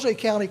 I was a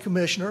county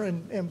commissioner,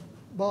 and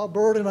Bob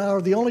Bird and I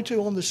are the only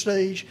two on the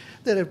stage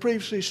that have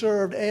previously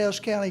served as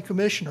county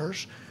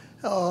commissioners.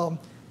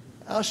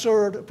 I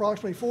served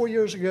approximately 4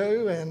 years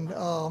ago,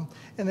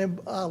 and then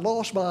I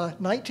lost by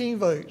 19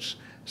 votes.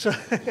 So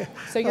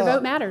your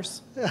vote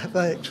matters.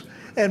 Thanks.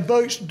 And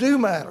votes do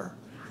matter.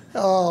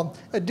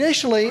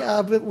 Additionally,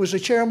 I was a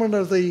chairman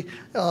of the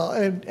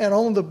and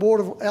on the board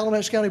of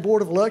Alamance County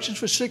Board of Elections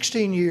for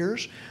 16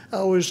 years.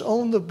 I was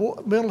on the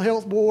mental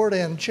health board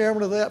and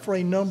chairman of that for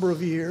a number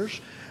of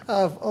years.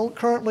 I'm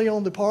currently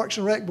on the Parks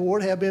and Rec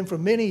board, have been for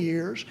many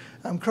years.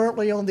 I'm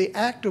currently on the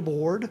ACTA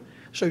board,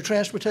 so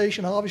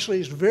transportation obviously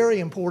is very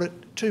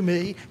important to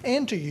me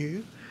and to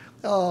you.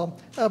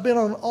 I've been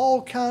on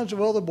all kinds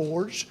of other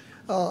boards.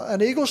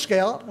 An Eagle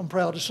Scout, I'm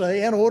proud to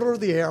say, and Order of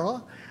the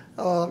Era.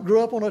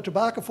 Grew up on a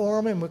tobacco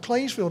farm in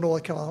McLeansville,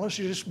 North Carolina,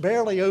 so just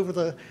barely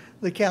over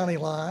the county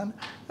line.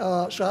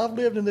 So I've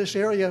lived in this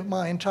area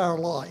my entire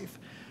life.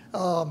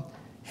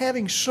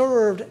 Having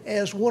served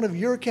as one of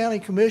your county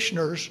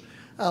commissioners,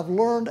 I've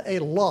learned a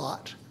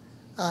lot.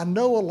 I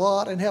know a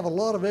lot and have a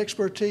lot of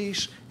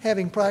expertise,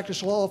 having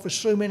practiced law for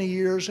so many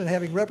years and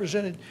having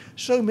represented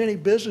so many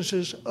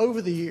businesses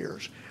over the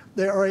years.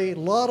 There are a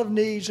lot of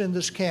needs in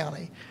this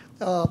county.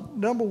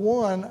 Number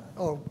one,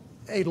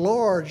 a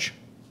large,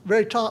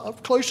 very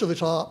top, close to the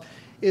top,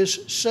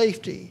 is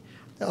safety.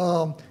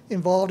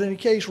 Involved in a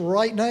case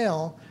right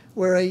now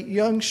where a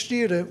young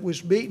student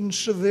was beaten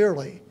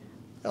severely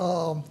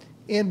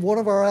in one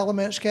of our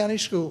Alamance County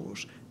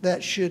schools.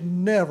 That should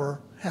never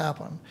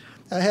happen.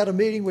 I had a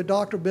meeting with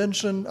Dr.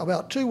 Benson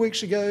about 2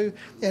 weeks ago,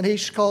 and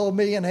he's called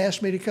me and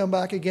asked me to come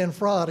back again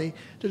Friday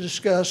to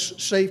discuss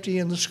safety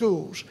in the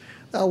schools.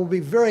 I will be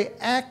very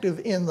active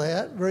in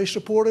that, very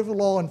supportive of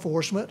law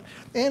enforcement,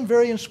 and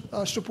very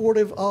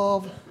supportive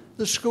of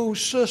the school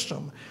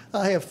system.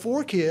 I have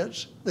 4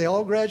 kids. They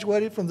all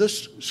graduated from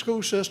this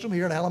school system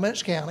here in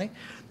Alamance County.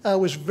 I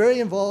was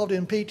very involved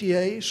in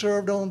PTA,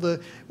 served on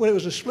when it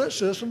was a split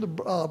system, the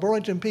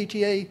Burlington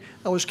PTA,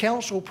 I was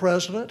council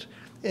president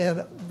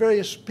and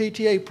various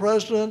PTA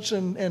presidents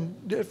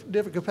and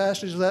different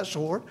capacities of that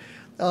sort.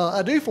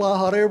 I do fly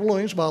hot air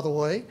balloons, by the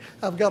way.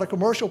 I've got a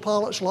commercial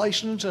pilot's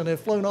license and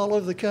have flown all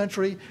over the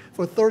country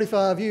for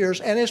 35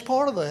 years. And as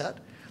part of that,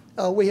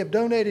 we have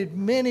donated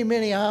many,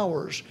 many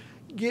hours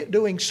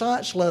doing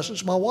science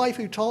lessons. My wife,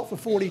 who taught for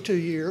 42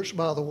 years,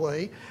 by the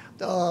way.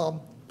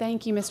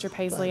 Thank you, Mr.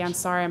 Paisley. Thanks. I'm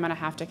sorry I'm going to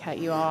have to cut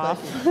you off.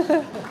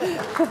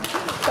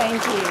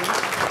 Thank you.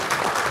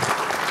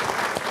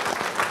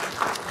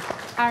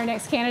 Our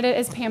next candidate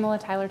is Pamela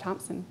Tyler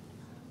Thompson.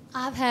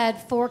 I've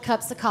had 4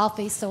 cups of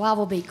coffee, so I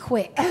will be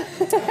quick.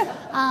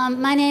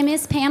 My name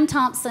is Pam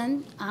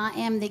Thompson. I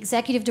am the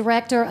Executive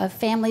Director of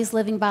Families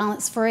Living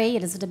Violence Free.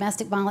 It is a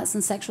domestic violence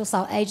and sexual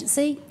assault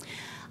agency.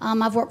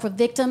 I've worked with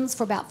victims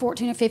for about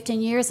 14 or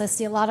 15 years. I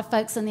see a lot of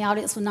folks in the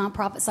audience with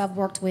nonprofits I've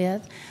worked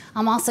with.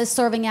 I'm also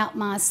serving out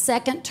my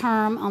 2nd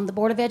term on the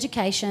Board of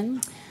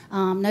Education,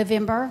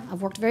 November.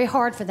 I've worked very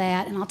hard for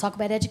that, and I'll talk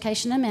about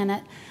education in a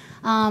minute.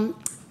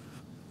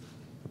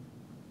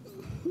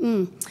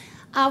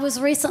 I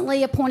was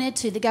recently appointed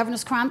to the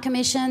Governor's Crime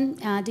Commission.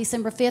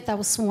 December 5th, I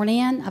was sworn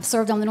in. I've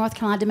served on the North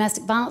Carolina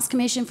Domestic Violence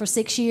Commission for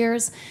 6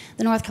 years,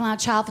 the North Carolina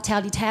Child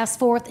Fatality Task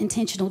Force,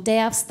 Intentional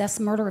Deaths, that's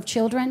murder of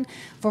children,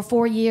 for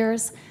 4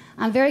 years.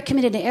 I'm very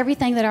committed to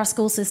everything that our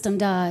school system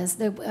does.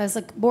 As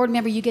a board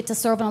member, you get to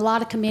serve on a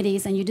lot of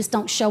committees, and you just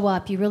don't show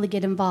up. You really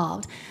get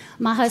involved.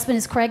 My husband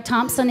is Craig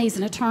Thompson. He's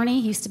an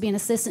attorney. He used to be an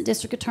assistant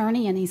district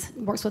attorney, and he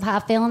works with high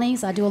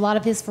felonies. I do a lot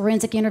of his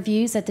forensic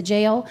interviews at the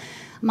jail.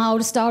 My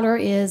oldest daughter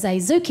is a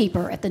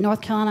zookeeper at the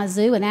North Carolina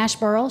Zoo in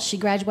Asheboro. She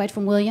graduated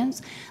from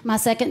Williams. My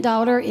 2nd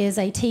daughter is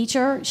a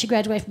teacher. She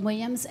graduated from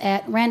Williams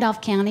at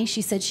Randolph County.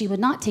 She said she would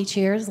not teach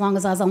here as long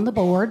as I was on the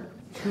board.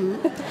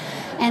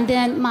 And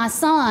then my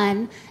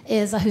son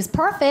is, who's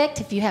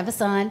perfect, if you have a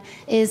son,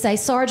 is a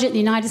sergeant in the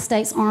United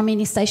States Army,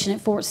 and he's stationed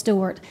at Fort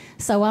Stewart.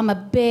 So I'm a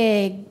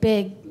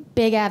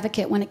big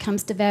advocate when it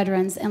comes to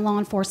veterans and law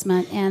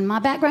enforcement. And my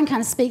background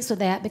kind of speaks with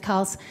that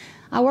because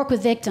I work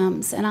with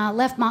victims, and I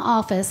left my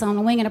office on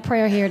a wing and a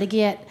prayer here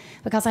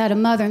because I had a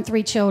mother and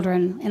 3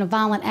 children in a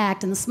violent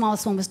act, and the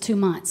smallest one was 2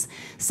 months.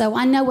 So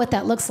I know what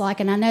that looks like,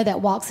 and I know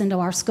that walks into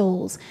our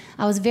schools.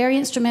 I was very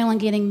instrumental in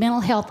getting mental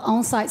health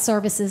on-site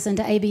services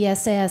into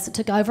ABSS. It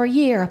took over a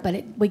year,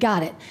 but we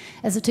got it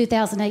as of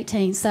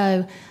 2018.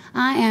 So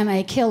I am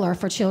a killer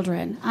for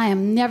children. I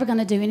am never going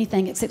to do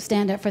anything except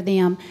stand up for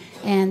them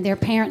and their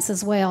parents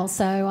as well.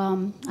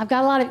 So I've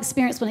got a lot of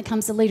experience when it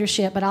comes to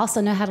leadership, but I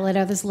also know how to let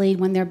others lead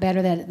when they're better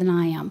at it than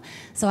I am.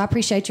 So I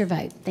appreciate your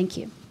vote. Thank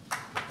you.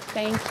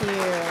 Thank you.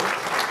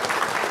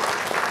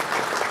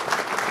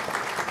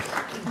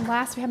 And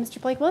last, we have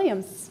Mr. Blake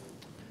Williams.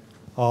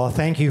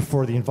 Thank you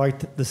for the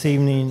invite this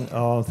evening.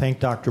 Thank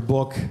Dr.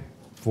 Book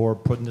for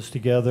putting this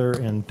together,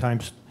 and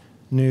Times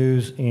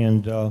News,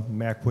 and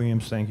Mac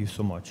Williams, thank you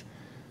so much.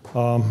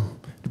 Do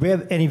we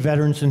have any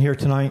veterans in here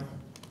tonight?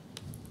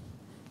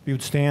 If you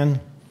would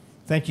stand.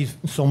 Thank you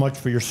so much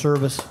for your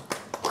service.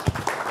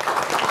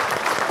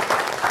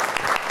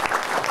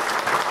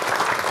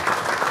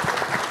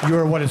 You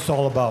are what it's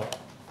all about.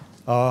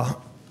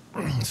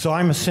 So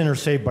I'm a sinner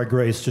saved by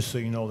grace, just so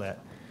you know that.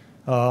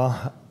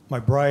 My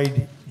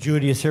bride,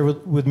 Judy, is here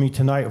with me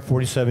tonight at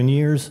 47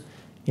 years,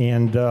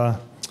 and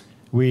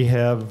we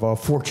have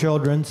 4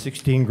 children,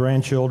 16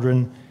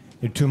 grandchildren,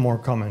 and 2 more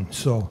coming.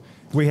 So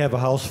we have a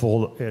house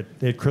full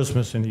at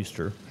Christmas and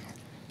Easter.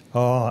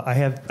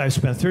 I've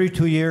spent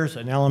 32 years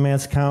in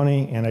Alamance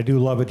County, and I do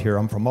love it here.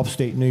 I'm from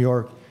upstate New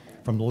York,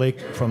 from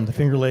the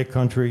Finger Lake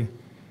country.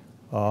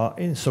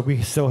 And so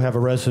we still have a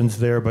residence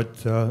there,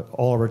 but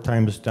all of our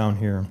time is down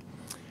here.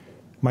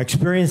 My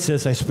experience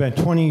is I spent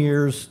 20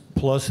 years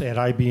plus at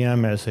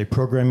IBM as a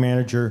program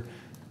manager,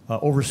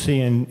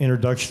 overseeing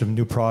introduction of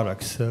new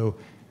products. So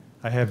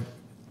I have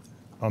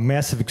a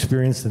massive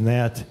experience in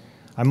that.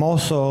 I'm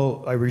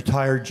also a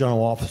retired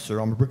general officer.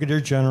 I'm a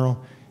brigadier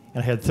general,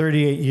 and I had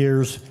 38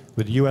 years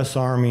with the U.S.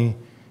 Army.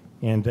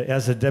 And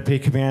as a deputy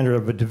commander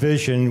of a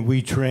division,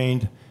 we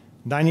trained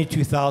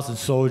 92,000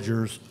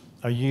 soldiers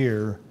a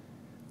year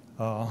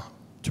to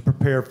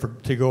prepare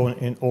to go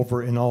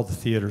over in all the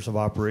theaters of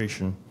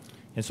operation.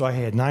 And so I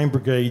had 9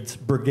 brigades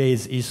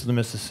east of the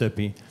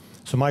Mississippi.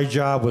 So my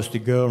job was to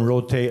go and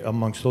rotate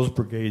amongst those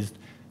brigades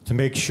to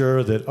make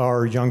sure that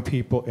our young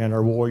people and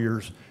our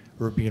warriors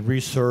were being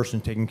resourced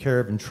and taken care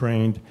of and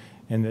trained,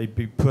 and they'd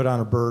be put on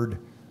a bird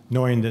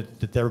knowing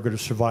that they were going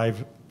to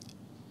survive,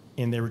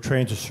 and they were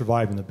trained to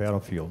survive in the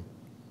battlefield.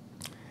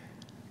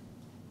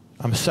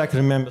 I'm a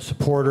Second Amendment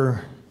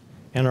supporter,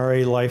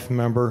 NRA life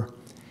member,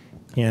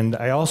 and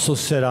I also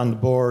sit on the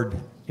board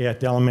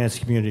at the Alamance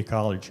Community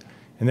College,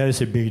 and that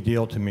is a big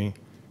deal to me.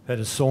 That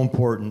is so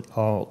important.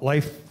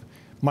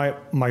 My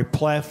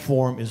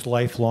platform is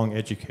lifelong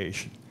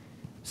education.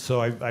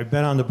 So I've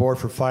been on the board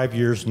for 5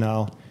 years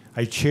now.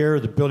 I chair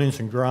the Buildings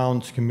and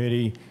Grounds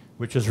Committee,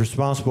 which is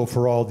responsible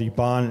for all the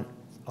bond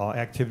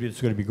activity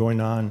that's going to be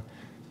going on.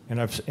 And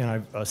I've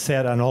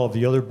sat on all of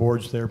the other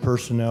boards there,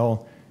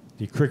 personnel,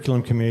 the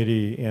curriculum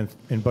committee, and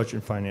budget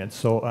and finance.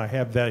 So I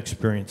have that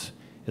experience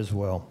as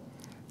well.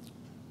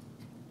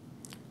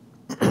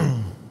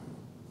 I'm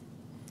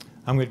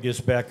going to get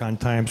us back on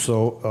time.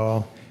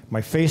 So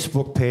my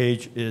Facebook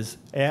page is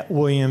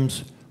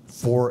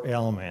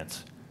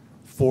 @Williams4Alamance,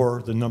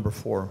 4, the number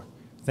 4.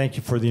 Thank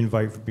you for the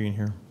invite for being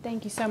here.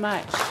 Thank you so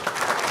much.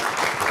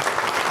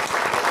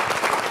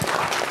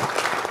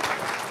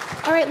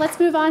 All right, let's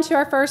move on to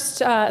our first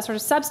sort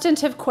of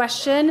substantive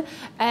question.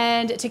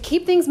 And to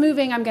keep things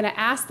moving, I'm going to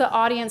ask the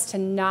audience to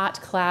not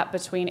clap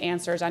between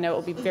answers. I know it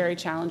will be very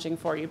challenging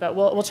for you, but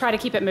we'll try to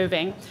keep it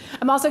moving.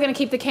 I'm also going to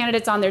keep the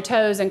candidates on their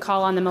toes and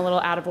call on them a little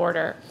out of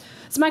order.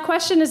 So my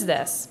question is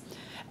this.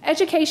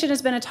 Education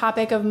has been a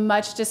topic of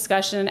much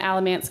discussion in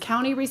Alamance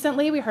County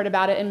recently. We heard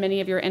about it in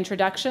many of your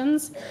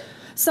introductions.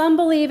 Some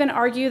believe and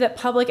argue that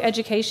public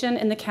education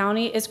in the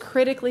county is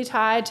critically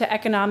tied to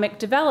economic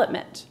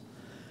development.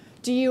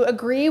 Do you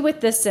agree with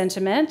this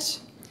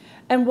sentiment?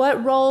 And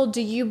what role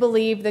do you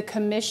believe the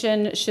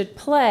commission should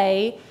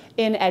play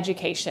in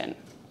education?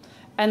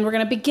 And we're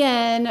going to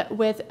begin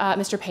with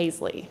Mr.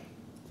 Paisley.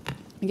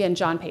 Again,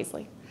 John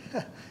Paisley.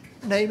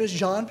 Name is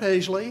John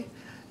Paisley.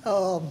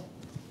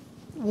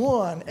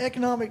 One,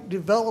 economic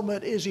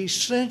development is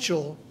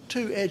essential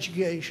to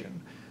education.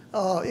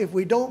 If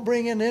we don't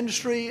bring in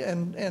industry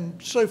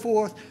and so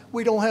forth,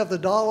 we don't have the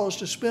dollars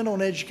to spend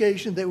on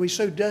education that we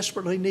so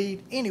desperately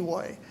need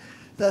anyway.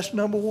 That's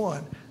number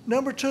one.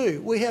 Number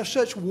two, we have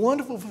such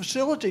wonderful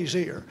facilities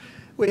here.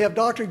 We have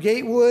Dr.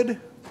 Gatewood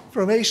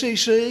from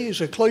ACC, who's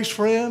a close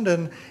friend,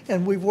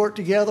 and we've worked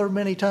together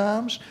many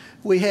times.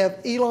 We have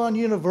Elon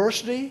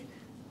University,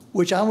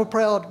 which I'm a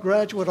proud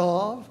graduate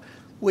of.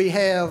 We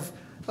have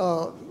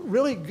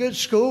really good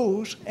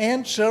schools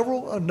and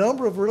a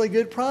number of really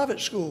good private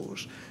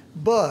schools.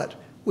 But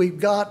we've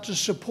got to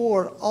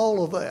support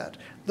all of that.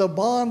 The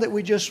bond that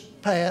we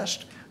just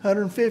passed,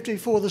 150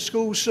 for the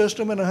school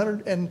system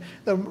and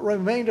the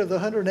remainder of the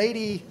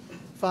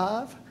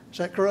 185, is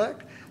that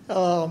correct?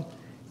 Goes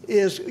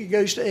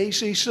to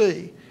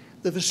ACC.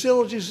 The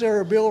facilities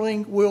they're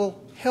building will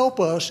help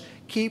us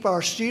keep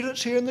our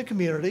students here in the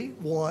community,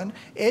 one,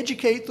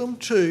 educate them,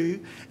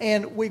 two,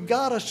 and we've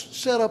got to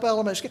set up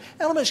Alamance.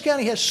 Alamance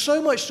County has so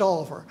much to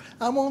offer.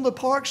 I'm on the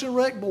Parks and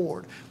Rec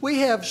Board. We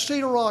have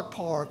Cedar Rock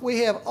Park. We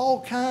have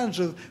all kinds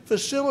of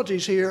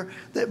facilities here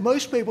that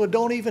most people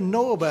don't even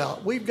know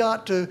about. We've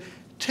got to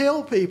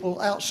tell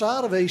people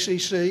outside of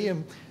ACC,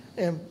 and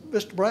and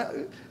Mr.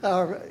 Brown,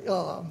 our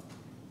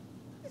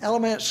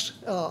Alamance,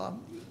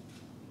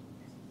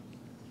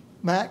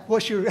 Mac,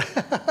 what's your,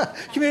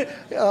 and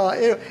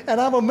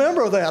I'm a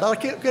member of that. I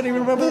can't even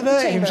remember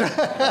the names.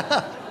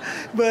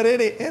 But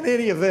in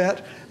any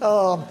event,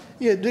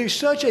 you do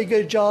such a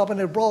good job and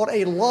have brought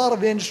a lot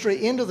of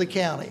industry into the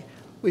county.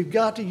 We've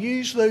got to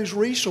use those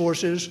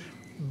resources,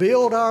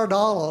 build our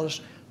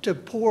dollars to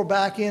pour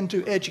back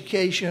into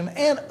education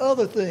and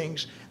other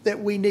things that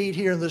we need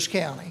here in this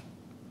county.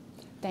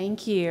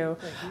 Thank you.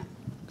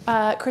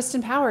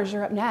 Kristen Powers,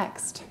 you're up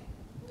next.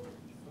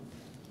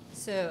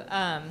 So,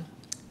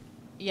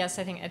 yes,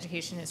 I think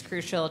education is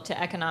crucial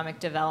to economic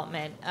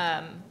development.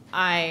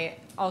 I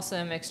also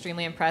am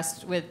extremely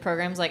impressed with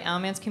programs like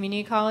Alamance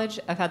Community College.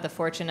 I've had the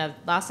fortune of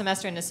last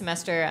semester and this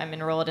semester I'm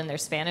enrolled in their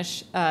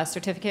Spanish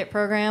certificate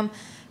program.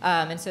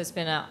 And so it's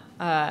been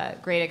a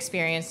great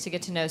experience to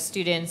get to know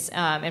students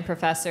and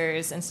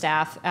professors and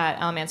staff at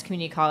Alamance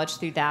Community College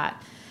through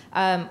that.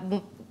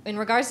 In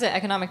regards to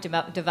economic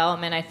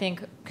development, I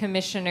think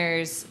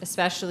commissioners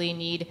especially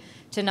need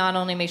to not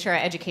only make sure our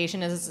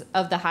education is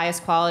of the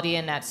highest quality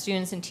and that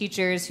students and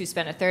teachers who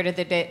spend a third of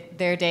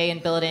their day in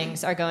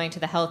buildings are going to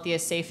the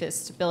healthiest,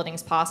 safest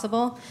buildings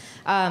possible.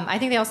 I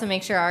think they also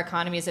make sure our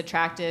economy is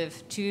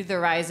attractive to the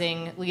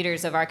rising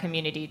leaders of our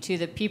community, to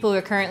the people who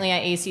are currently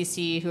at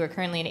ACC, who are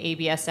currently in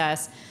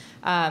ABSS.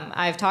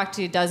 I've talked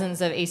to dozens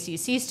of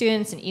ACC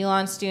students and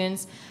Elon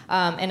students,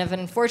 and have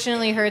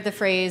unfortunately heard the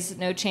phrase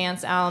 "no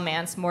chance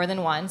Alamance" more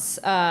than once.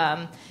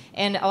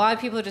 And a lot of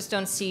people just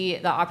don't see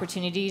the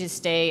opportunity to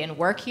stay and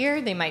work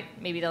here.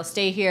 Maybe they'll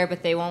stay here,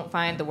 but they won't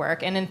find the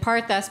work. And in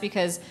part, that's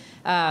because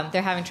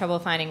they're having trouble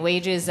finding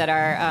wages that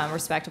are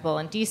respectable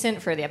and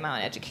decent for the amount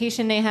of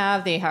education they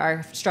have. They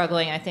are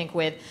struggling, I think,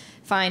 with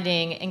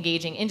finding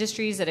engaging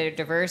industries that are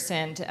diverse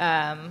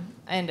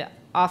and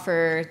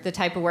offer the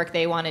type of work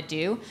they want to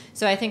do.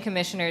 So I think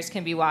commissioners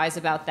can be wise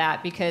about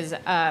that because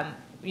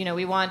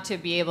we want to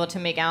be able to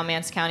make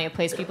Alamance County a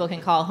place people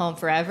can call home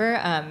forever,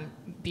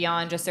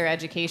 beyond just their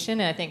education.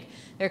 And I think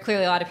there are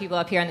clearly a lot of people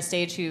up here on the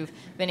stage who've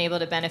been able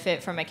to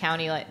benefit from a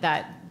county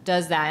that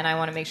does that, and I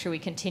want to make sure we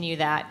continue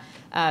that.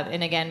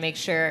 And again, make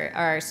sure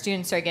our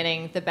students are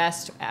getting the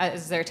best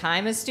as their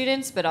time as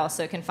students, but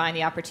also can find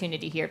the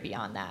opportunity here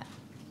beyond that.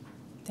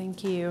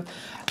 Thank you.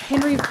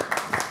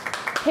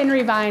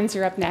 Henry Vines,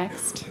 you're up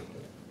next.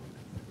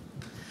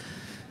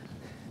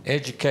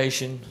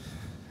 Education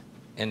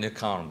and the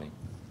economy,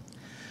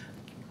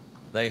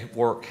 they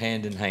work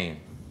hand in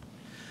hand.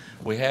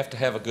 We have to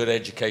have a good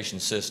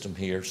education system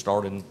here,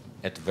 starting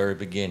at the very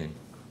beginning,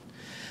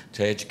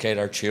 to educate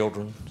our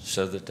children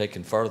so that they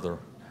can further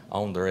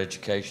on their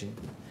education.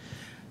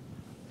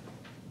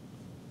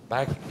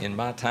 Back in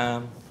my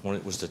time, when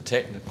it was the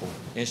Technical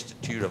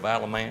Institute of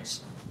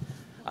Alamance,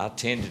 I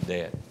attended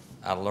that.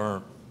 I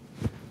learned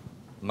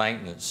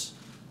maintenance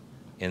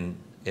in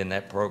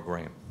that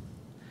program.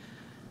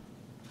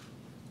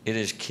 It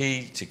is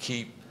key to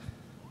keep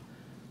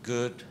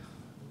good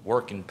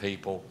working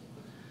people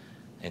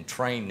and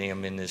train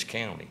them in this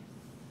county.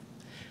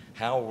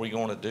 How are we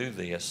going to do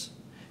this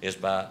is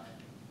by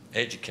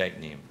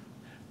educating them.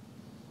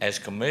 As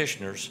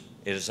commissioners,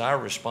 it is our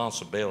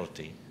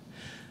responsibility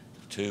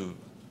to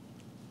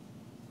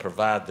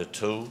provide the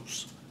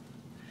tools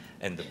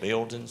and the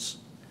buildings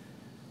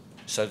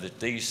so that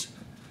these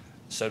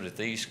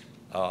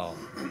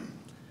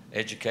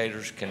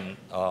educators can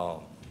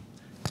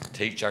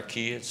teach our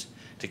kids,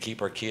 to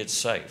keep our kids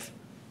safe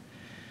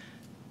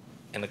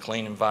in a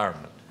clean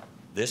environment.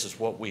 This is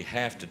what we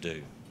have to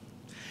do.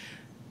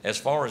 As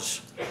far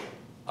as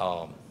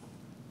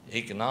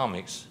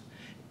economics,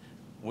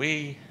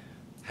 we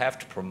have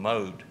to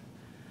promote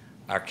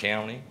our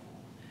county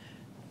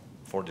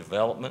for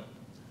development,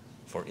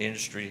 for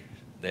industry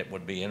that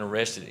would be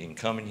interested in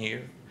coming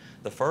here.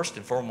 The first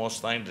and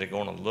foremost thing they're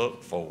going to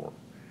look for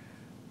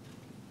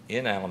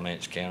in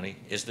Alamance County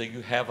is, do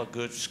you have a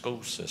good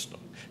school system?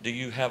 Do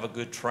you have a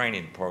good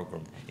training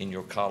program in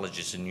your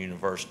colleges and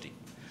university?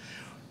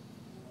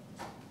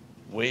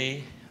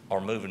 We are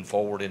moving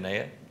forward in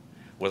that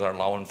with our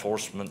law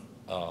enforcement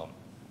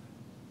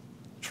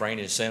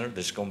training center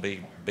that's going to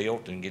be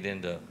built and get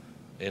into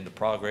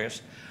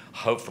progress.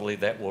 Hopefully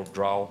that will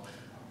draw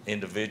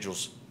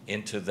individuals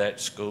into that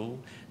school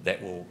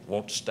that will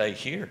want to stay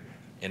here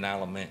in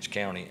Alamance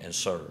County and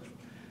serve,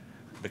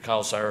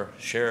 because our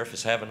sheriff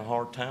is having a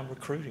hard time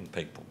recruiting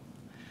people.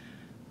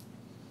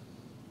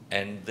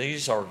 And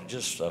these are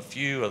just a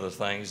few of the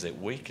things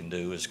that we can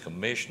do as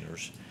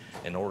commissioners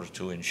in order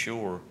to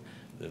ensure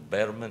the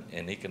betterment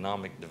and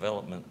economic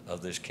development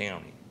of this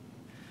county.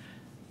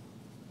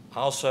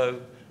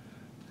 Also,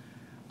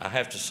 I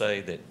have to say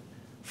that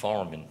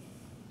farming,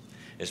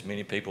 as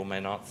many people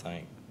may not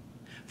think,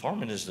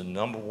 farming is the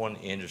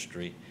 #1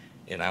 industry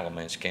in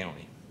Alamance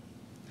County.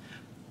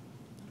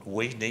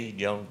 We need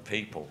young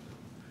people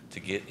to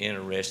get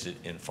interested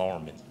in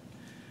farming,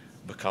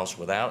 because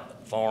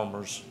without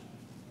farmers,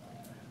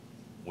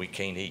 we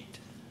can't eat.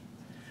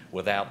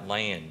 Without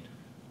land,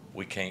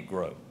 we can't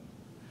grow.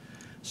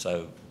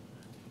 So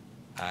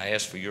I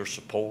ask for your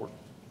support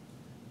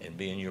and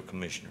being your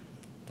commissioner.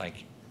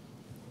 Thank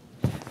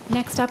you.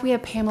 Next up, we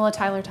have Pamela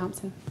Tyler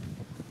Thompson.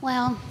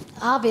 Well,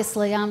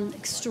 obviously, I'm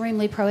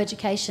extremely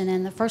pro-education,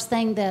 and the first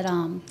thing that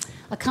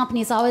a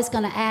company is always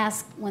going to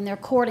ask when they're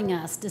courting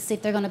us to see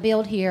if they're going to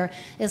build here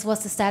is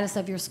what's the status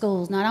of your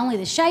schools, not only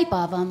the shape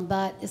of them,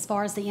 but as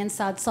far as the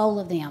inside soul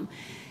of them.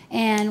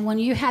 And when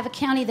you have a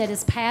county that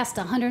has passed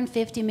a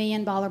 $150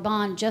 million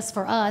bond just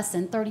for us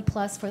and 30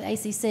 plus for the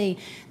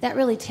ACC, that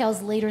really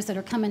tells leaders that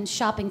are coming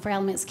shopping for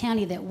Alamance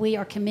County that we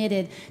are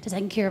committed to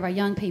taking care of our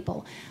young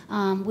people.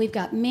 We've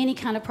got many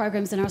kind of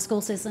programs in our school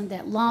system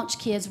that launch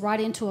kids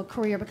right into a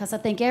career, because I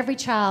think every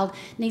child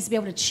needs to be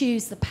able to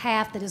choose the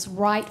path that is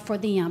right for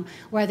them,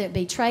 whether it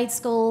be trade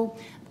school,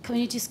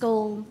 community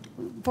school,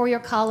 four-year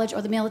college,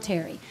 or the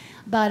military.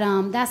 But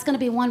that's going to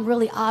be one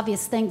really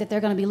obvious thing that they're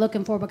going to be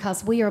looking for,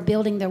 because we are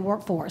building their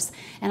workforce.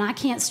 And I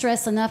can't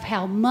stress enough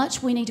how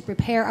much we need to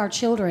prepare our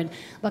children,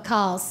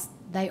 because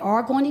they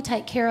are going to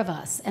take care of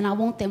us. And I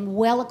want them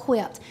well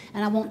equipped,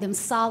 and I want them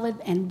solid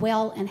and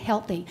well and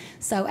healthy.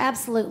 So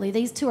absolutely,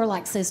 these two are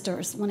like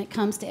sisters when it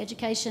comes to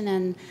education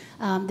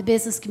and the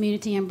business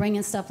community and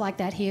bringing stuff like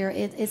that here.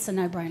 It's a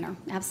no-brainer,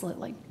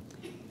 absolutely.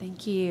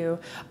 Thank you.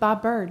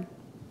 Bob Bird.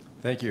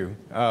 Thank you.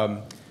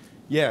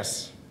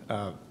 Yes.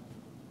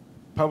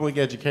 Public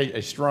education,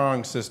 a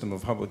strong system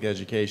of public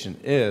education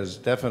is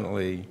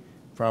definitely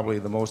probably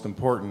the most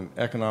important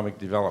economic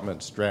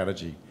development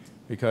strategy,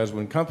 because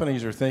when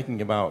companies are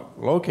thinking about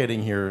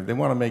locating here, they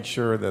want to make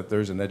sure that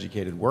there's an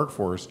educated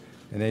workforce,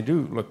 and they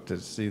do look to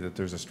see that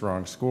there's a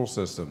strong school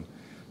system.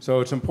 So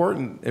it's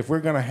important, if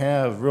we're going to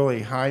have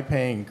really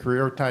high-paying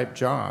career-type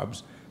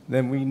jobs,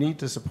 then we need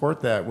to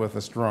support that with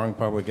a strong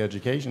public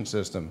education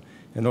system.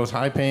 And those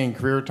high-paying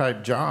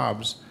career-type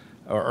jobs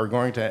are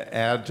going to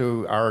add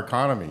to our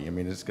economy. I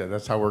mean,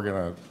 that's how we're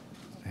going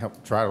to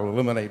help try to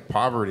eliminate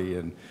poverty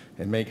and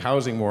make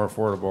housing more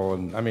affordable.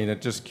 And I mean,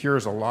 it just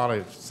cures a lot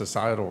of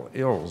societal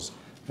ills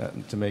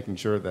to making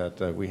sure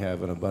that we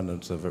have an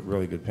abundance of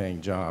really good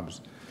paying jobs.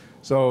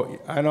 So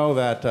I know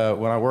that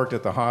when I worked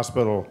at the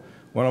hospital,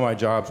 one of my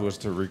jobs was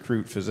to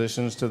recruit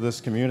physicians to this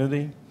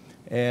community.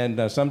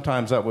 And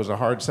sometimes that was a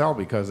hard sell,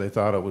 because they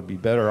thought it would be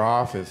better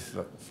off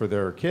for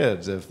their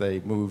kids if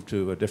they moved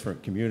to a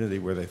different community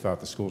where they thought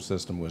the school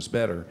system was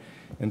better.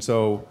 And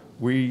so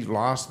we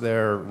lost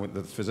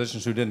the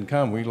physicians who didn't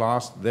come, we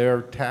lost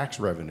their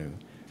tax revenue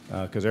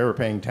because they were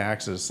paying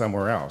taxes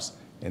somewhere else.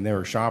 And they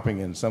were shopping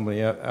in some of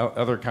the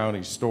other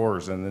county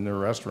stores and in their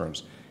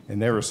restaurants. And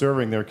they were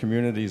serving their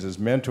communities as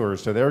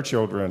mentors to their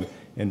children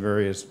in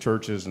various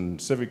churches and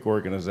civic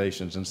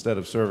organizations, instead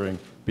of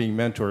being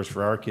mentors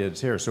for our kids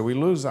here. So we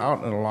lose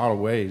out in a lot of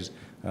ways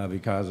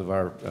because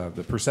of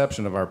the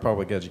perception of our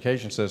public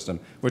education system,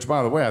 which,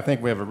 by the way, I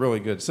think we have a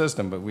really good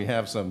system, but we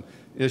have some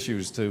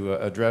issues to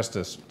address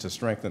to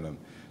strengthen them.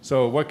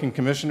 So what can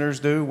commissioners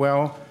do?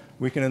 Well,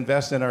 we can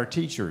invest in our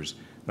teachers.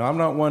 Now, I'm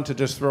not one to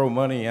just throw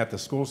money at the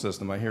school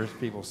system. I hear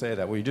people say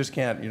that. Well, you just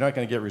can't, you're not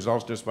going to get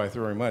results just by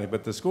throwing money.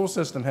 But the school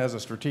system has a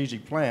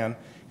strategic plan,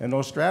 and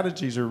those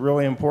strategies are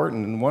really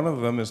important. And one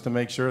of them is to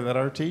make sure that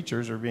our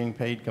teachers are being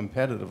paid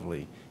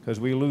competitively, because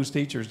we lose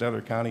teachers to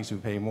other counties who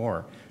pay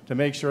more. To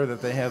make sure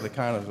that they have the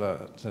kind of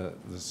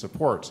the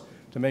supports,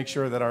 to make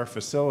sure that our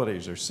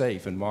facilities are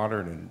safe and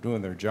modern and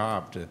doing their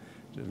job, to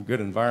good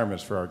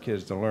environments for our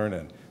kids to learn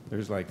in.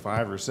 There's like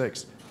 5 or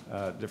 6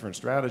 different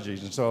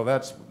strategies, and so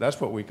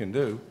that's what we can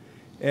do.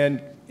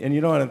 And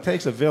you know, and it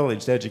takes a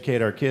village to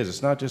educate our kids.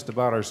 It's not just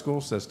about our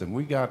school system.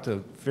 We got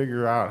to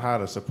figure out how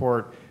to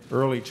support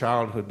early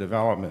childhood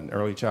development,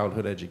 early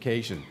childhood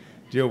education,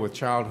 deal with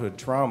childhood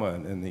trauma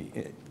and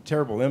the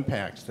terrible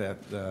impacts that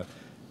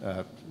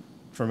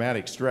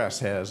traumatic stress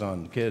has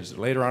on kids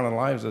later on in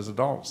lives as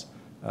adults.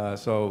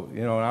 So,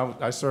 you know,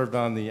 I served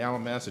on the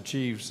Alamance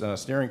Achieves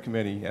steering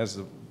committee as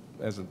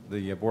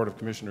the Board of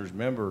Commissioners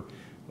member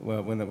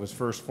when it was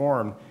first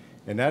formed.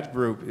 And that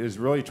group is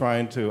really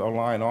trying to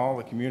align all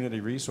the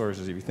community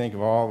resources, if you think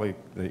of all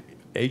the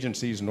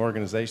agencies and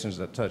organizations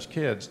that touch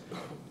kids,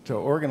 to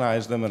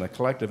organize them in a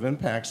collective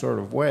impact sort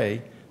of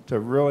way to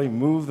really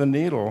move the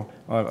needle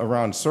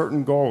around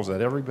certain goals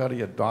that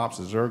everybody adopts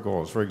as their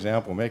goals. For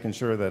example, making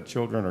sure that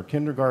children are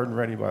kindergarten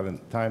ready by the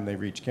time they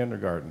reach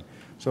kindergarten.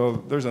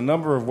 So there's a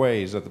number of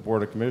ways that the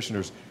Board of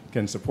Commissioners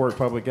can support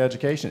public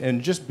education,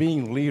 and just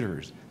being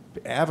leaders,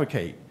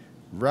 advocate,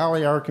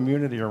 rally our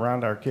community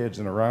around our kids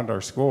and around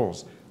our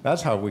schools.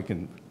 That's how we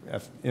can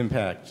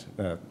impact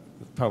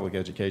public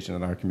education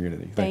in our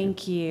community.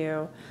 Thank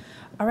you.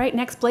 All right,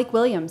 next, Blake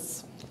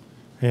Williams.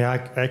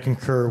 Yeah, I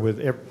concur with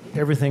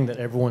everything that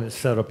everyone has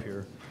said up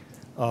here.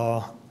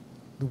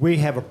 We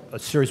have a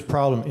serious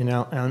problem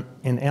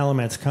in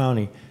Alamance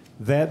County,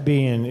 that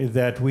being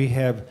that we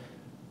have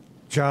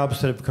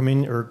jobs that have come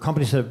in, or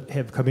companies that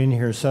have come in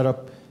here, set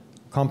up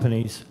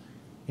companies,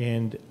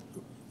 and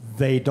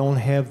they don't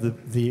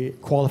have the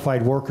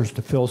qualified workers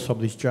to fill some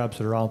of these jobs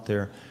that are out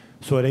there.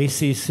 So at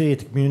ACC, at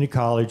the community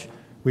college,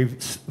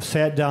 we've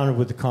sat down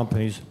with the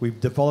companies. We've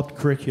developed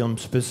curriculum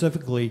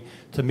specifically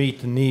to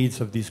meet the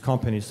needs of these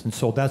companies, and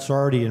so that's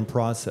already in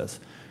process.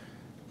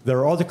 there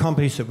are other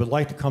companies that would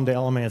like to come to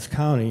Alamance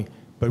County,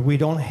 but we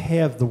don't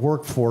have the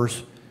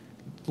workforce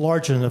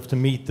large enough to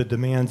meet the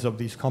demands of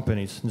these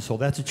companies. And so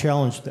that's a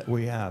challenge that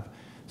we have.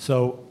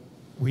 So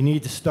we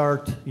need to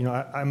start, you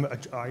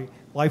know,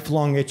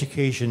 lifelong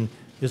education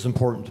is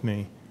important to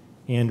me.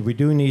 And we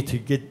do need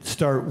to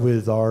start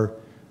with our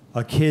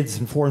kids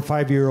and 4- and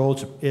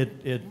 5-year-olds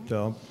at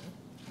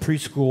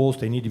preschools.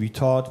 They need to be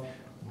taught,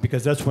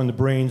 because that's when the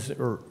brains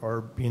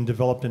are being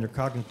developed in their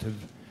cognitive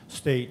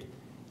state.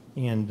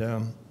 And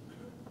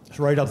it's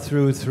right up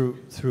through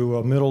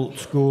middle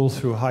school,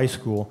 through high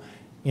school.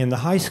 In the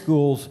high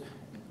schools,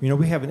 you know,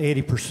 we have an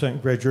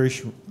 80%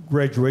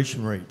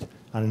 graduation rate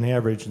on an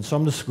average, and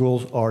some of the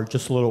schools are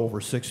just a little over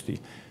 60.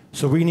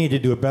 So we need to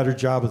do a better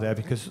job of that,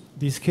 because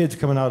these kids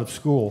coming out of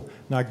school,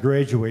 not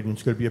graduating,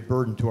 is going to be a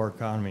burden to our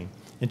economy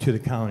and to the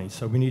county.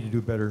 So we need to do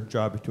a better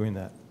job of doing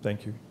that.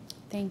 Thank you.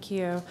 Thank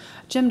you.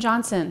 Jim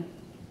Johnson.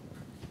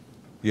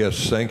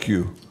 Yes, thank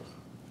you.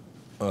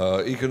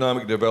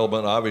 Economic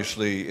development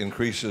obviously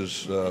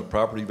increases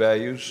property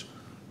values,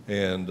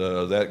 and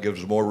that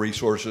gives more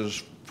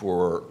resources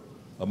for,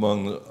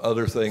 among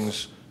other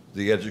things,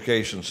 the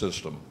education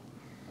system.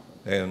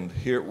 And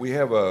here we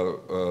have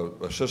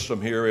a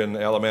system here in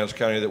Alamance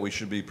County that we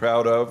should be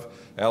proud of.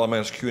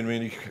 Alamance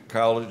Community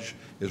College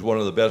is one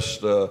of the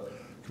best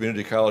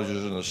community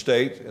colleges in the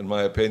state, in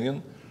my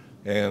opinion,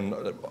 and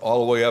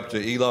all the way up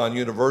to Elon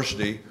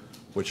University,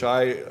 which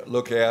I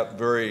look at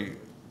very,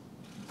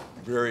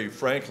 very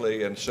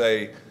frankly and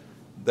say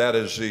that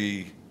is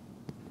the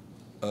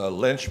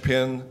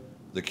linchpin,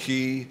 the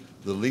key,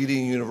 the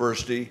leading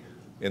university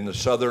in the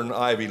Southern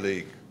Ivy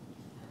League.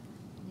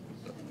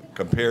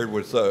 Compared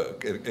with,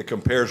 it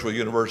compares with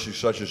universities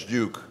such as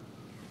Duke.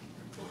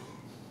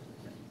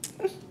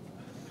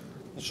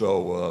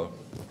 So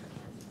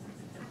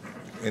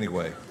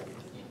anyway.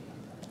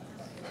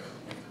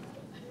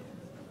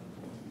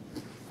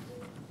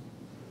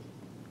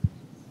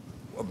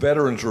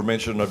 Veterans were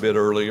mentioned a bit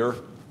earlier.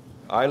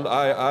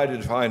 I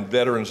define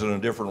veterans in a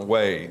different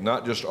way,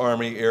 not just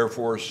Army, Air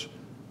Force,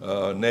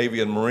 Navy,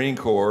 and Marine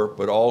Corps,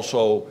 but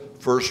also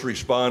first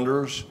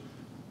responders,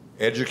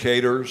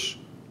 educators,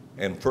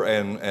 and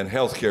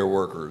healthcare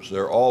workers.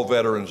 They're all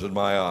veterans in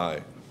my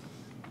eye.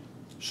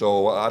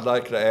 So I'd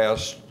like to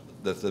ask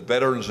that the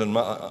veterans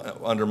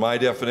under my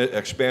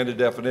expanded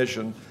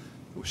definition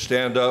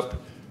stand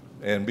up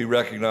and be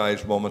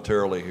recognized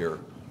momentarily here.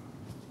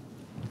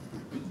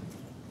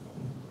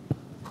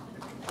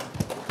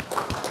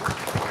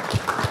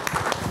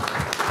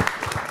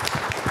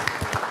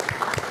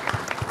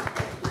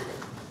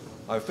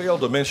 I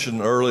failed to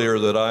mention earlier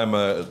that I'm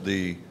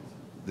the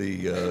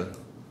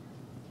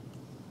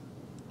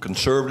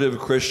conservative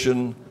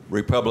Christian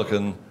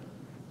Republican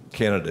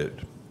candidate.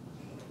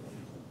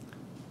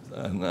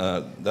 And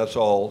that's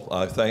all.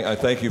 I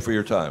thank you for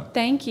your time.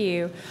 Thank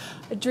you.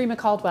 Dreama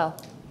Caldwell.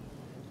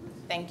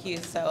 Thank you.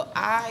 So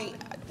I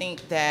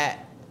think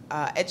that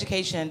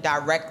education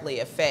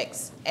directly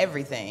affects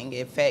everything.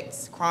 It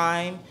affects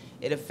crime,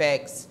 it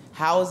affects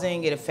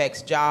housing, it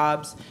affects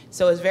jobs.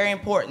 So it's very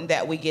important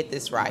that we get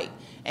this right.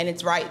 And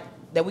it's right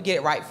that we get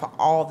it right for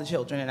all the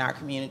children in our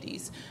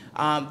communities.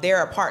 There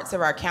are parts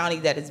of our county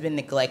that has been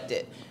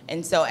neglected.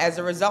 And so as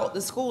a result,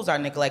 the schools are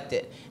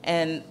neglected.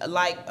 And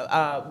like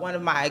one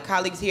of my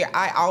colleagues here,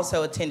 I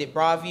also attended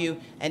Broadview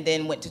and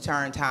then went to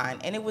Turrentine.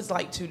 And it was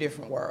like two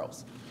different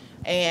worlds.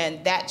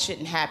 And that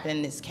shouldn't happen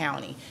in this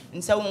county.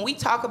 And so when we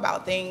talk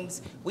about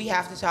things, we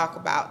have to talk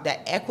about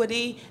that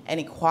equity and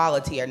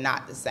equality are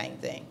not the same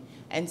thing.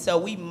 And so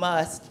we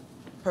must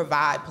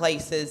provide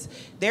places.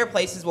 There are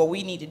places where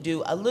we need to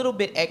do a little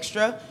bit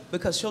extra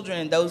because children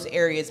in those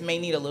areas may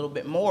need a little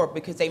bit more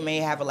because they may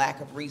have a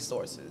lack of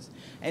resources.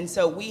 And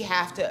so we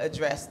have to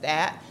address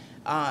that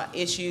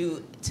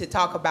issue to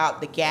talk about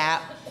the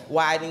gap,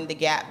 widening the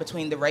gap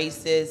between the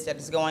races that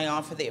is going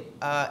on for the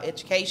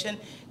education.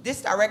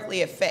 This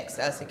directly affects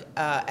us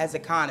as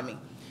economy.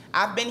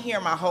 I've been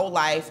here my whole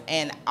life,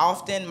 and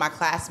often my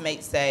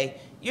classmates say,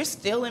 "You're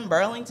still in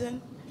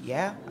Burlington?"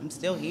 "Yeah, I'm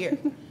still here."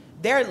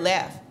 They're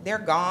left, they're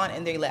gone,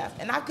 and they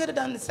left. And I could have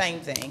done the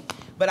same thing,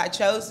 but I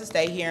chose to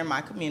stay here in my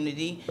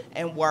community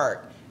and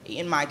work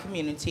in my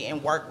community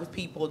and work with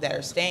people that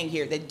are staying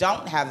here that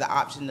don't have the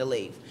option to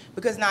leave,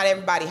 because not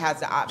everybody has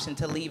the option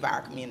to leave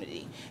our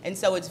community. And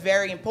so it's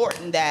very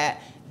important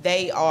that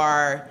they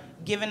are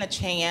given a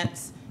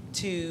chance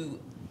to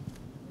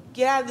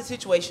get out of the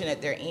situation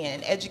that they're in.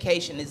 And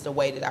education is the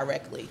way to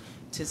directly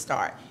to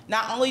start.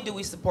 Not only do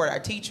we support our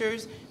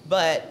teachers,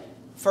 but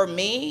for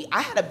me,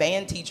 I had a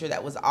band teacher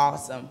that was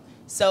awesome.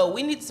 So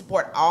we need to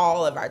support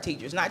all of our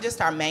teachers, not just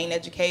our main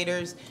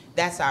educators.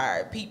 That's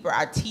our people.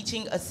 Our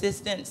teaching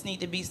assistants need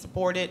to be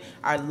supported.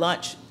 Our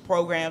lunch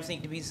programs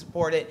need to be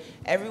supported.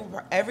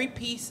 Every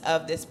piece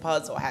of this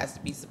puzzle has to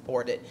be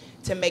supported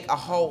to make a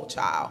whole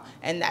child.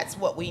 And that's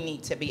what we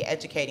need to be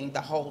educating,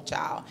 the whole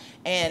child.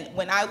 And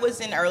when I was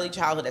in early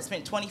childhood, I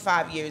spent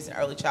 25 years in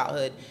early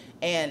childhood,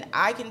 and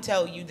I can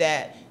tell you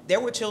that there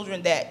were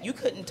children that you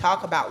couldn't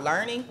talk about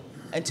learning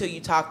until you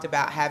talked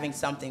about having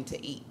something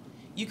to eat.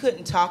 you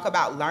couldn't talk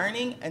about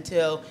learning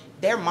until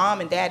their mom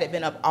and dad had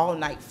been up all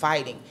night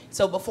fighting.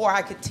 So before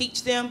I could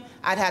teach them,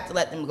 I'd have to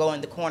let them go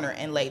in the corner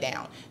and lay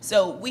down.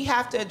 So we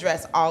have to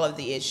address all of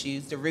the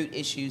issues, the root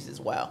issues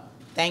as well.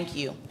 Thank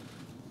you.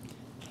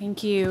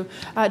 Thank you.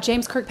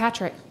 James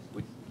Kirkpatrick.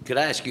 Could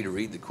I ask you to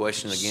read the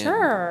question again?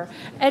 Sure.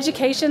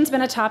 Education's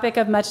been a topic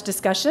of much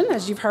discussion,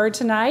 as you've heard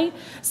tonight.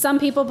 Some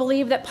people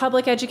believe that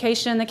public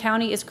education in the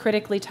county is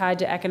critically tied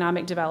to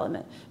economic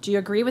development. Do you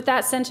agree with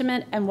that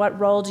sentiment, and what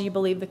role do you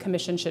believe the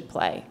commission should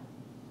play?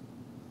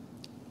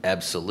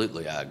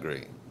 Absolutely, I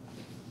agree.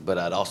 But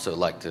I'd also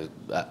like to,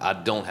 I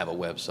don't have a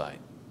website.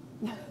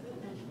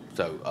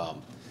 So,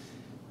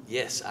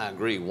 yes, I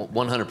agree,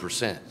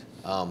 100%.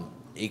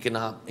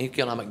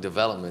 Economic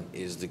development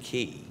is the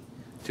key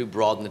to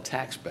broaden the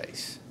tax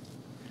base.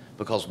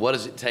 Because what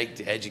does it take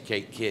to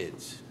educate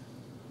kids?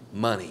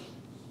 Money.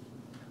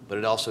 But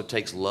it also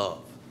takes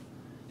love.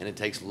 And it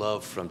takes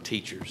love from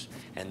teachers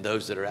and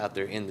those that are out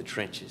there in the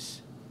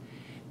trenches.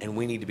 And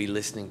we need to be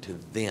listening to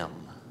them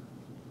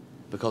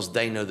because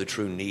they know the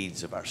true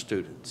needs of our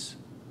students.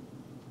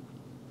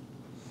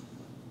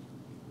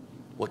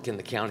 What can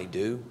the county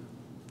do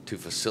to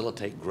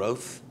facilitate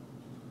growth?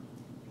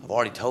 I've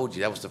already told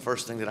you that was the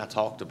first thing that I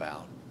talked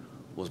about,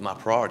 was my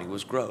priority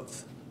was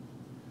growth.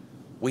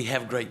 We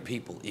have great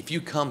people. If you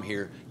come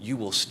here, you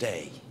will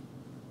stay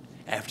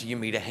after you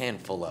meet a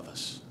handful of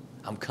us.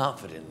 I'm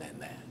confident in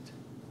that.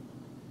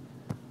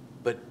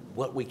 But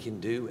what we can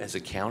do as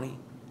a county,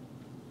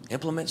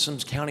 implement some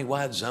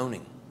countywide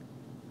zoning,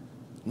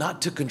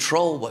 not to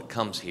control what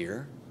comes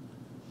here,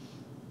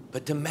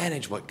 but to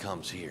manage what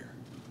comes here.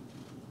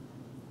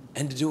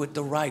 And to do it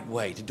the right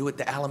way, to do it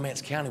the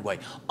Alamance County way,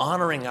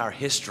 honoring our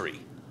history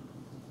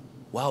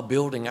while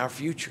building our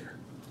future.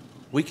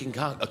 We can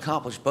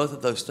accomplish both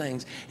of those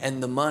things,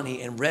 and the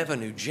money and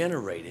revenue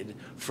generated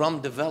from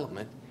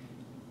development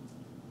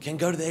can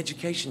go to the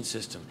education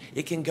system.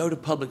 It can go to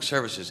public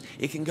services.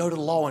 It can go to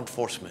law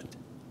enforcement.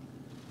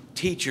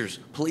 Teachers,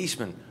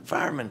 policemen,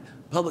 firemen,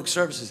 public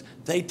services,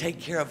 they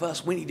take care of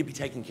us. We need to be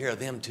taking care of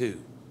them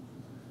too.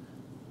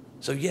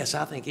 So yes,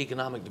 I think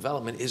economic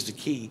development is the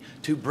key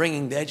to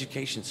bringing the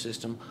education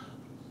system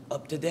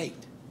up to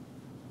date.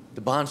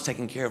 The bond's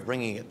taking care of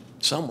bringing it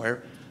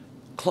somewhere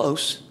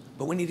close,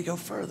 but we need to go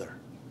further.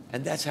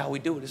 And that's how we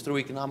do it, is through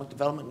economic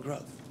development and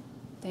growth.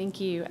 Thank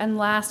you. And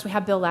last, we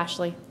have Bill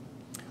Lashley.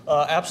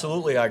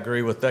 Absolutely, I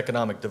agree with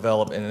economic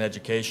development and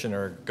education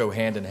or go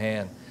hand in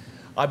hand.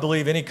 I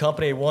believe any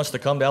company who wants to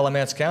come to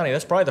Alamance County,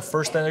 that's probably the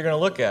first thing they're going to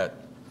look at.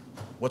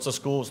 What's the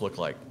schools look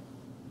like?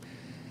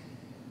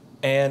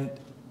 And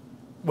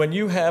when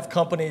you have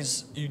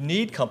companies, you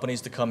need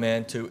companies to come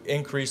in to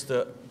increase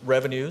the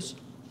revenues,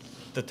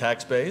 the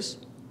tax base,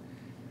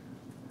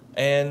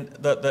 and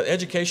the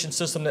education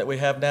system that we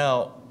have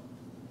now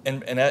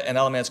in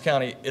Alamance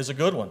County is a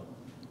good one.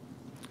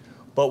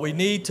 But we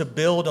need to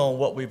build on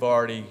what we've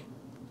already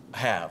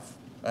have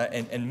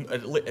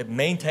and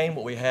maintain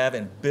what we have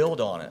and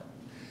build on it.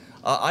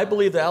 I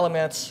believe the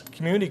Alamance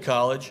Community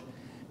College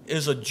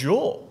is a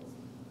jewel.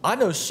 I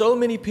know so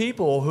many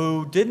people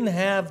who didn't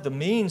have the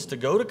means to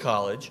go to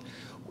college,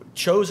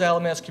 chose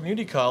Alamance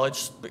Community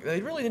College.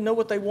 They really didn't know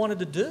what they wanted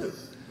to do.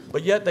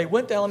 But yet they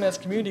went to Alamance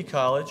Community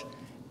College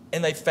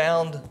and they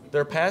found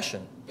their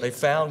passion. They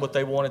found what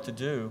they wanted to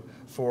do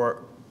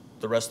for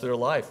the rest of their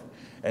life.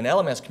 And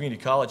Alamance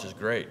Community College is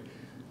great.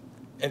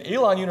 And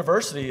Elon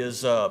University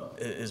is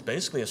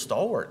basically a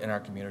stalwart in our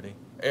community.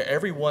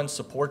 Everyone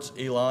supports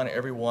Elon.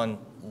 Everyone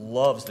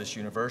loves this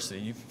university.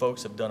 You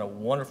folks have done a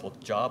wonderful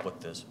job with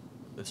this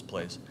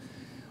place.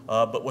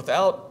 But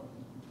without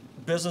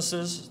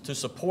businesses to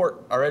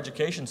support our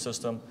education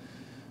system,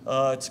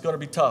 it's going to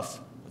be tough.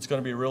 It's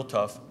going to be real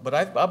tough. But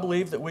I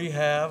believe that we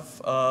have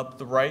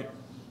the right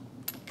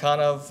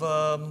kind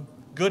of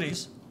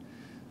goodies.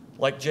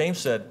 Like James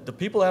said, the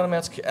people at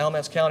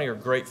Alamance County are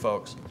great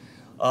folks.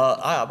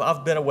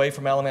 I've been away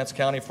from Alamance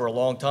County for a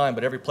long time,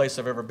 but every place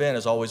I've ever been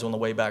is always on the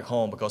way back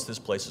home because this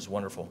place is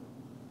wonderful.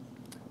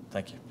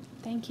 Thank you.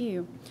 Thank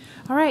you.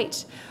 All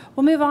right.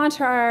 We'll move on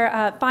to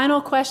our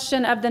final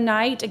question of the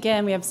night.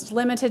 Again, we have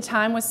limited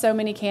time with so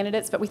many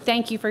candidates, but we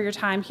thank you for your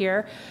time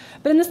here.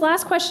 But in this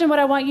last question, what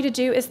I want you to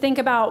do is think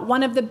about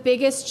one of the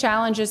biggest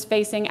challenges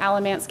facing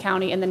Alamance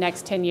County in the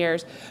next 10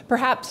 years,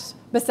 perhaps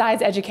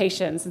besides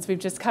education, since we've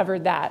just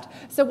covered that.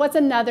 So what's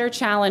another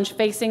challenge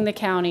facing the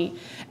county?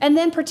 And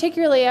then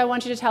particularly, I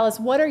want you to tell us,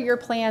 what are your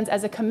plans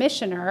as a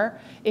commissioner,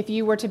 if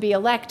you were to be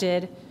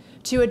elected,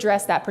 to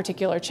address that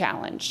particular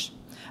challenge?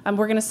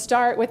 We're going to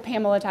start with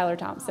Pamela Tyler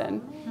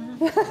Thompson.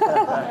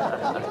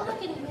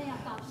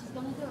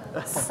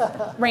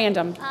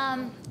 Random.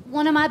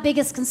 One of my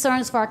biggest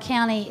concerns for our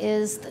county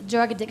is the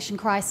drug addiction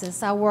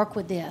crisis. I work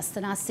with this,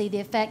 and I see the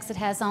effects it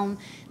has on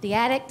the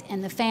addict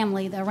and the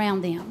family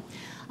around them.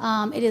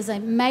 It is a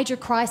major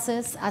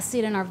crisis. I see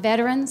it in our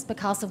veterans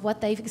because of what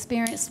they've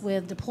experienced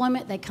with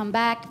deployment. They come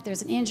back. If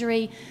there's an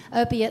injury,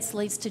 opiates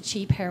leads to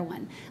cheap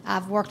heroin.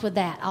 I've worked with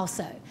that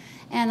also.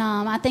 And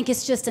I think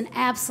it's just an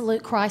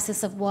absolute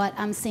crisis of what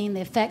I'm seeing,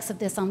 the effects of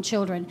this on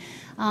children.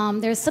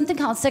 There's something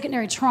called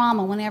secondary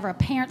trauma whenever a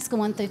parent's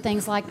going through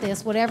things like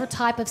this, whatever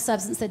type of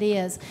substance it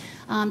is.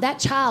 That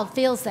child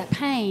feels that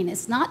pain.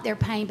 It's not their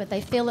pain, but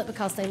they feel it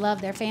because they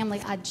love their family.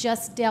 I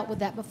just dealt with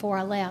that before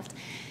I left.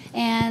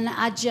 And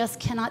I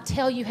just cannot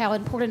tell you how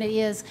important it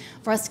is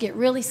for us to get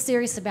really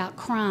serious about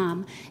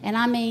crime. And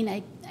I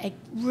mean a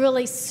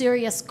really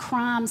serious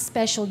crime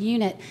special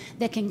unit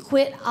that can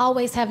quit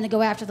always having to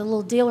go after the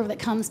little dealer that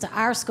comes to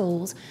our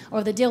schools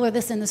or the dealer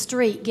that's in the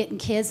street getting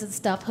kids and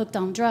stuff hooked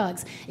on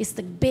drugs. It's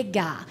the big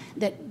guy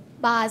that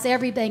buys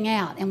everything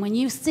out. And when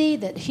you see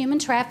that human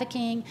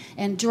trafficking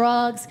and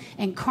drugs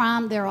and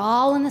crime, they're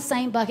all in the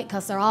same bucket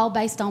because they're all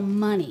based on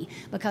money,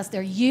 because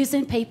they're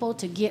using people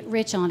to get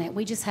rich on it.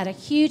 We just had a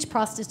huge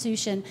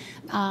prostitution,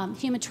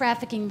 human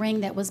trafficking ring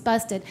that was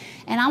busted.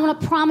 And I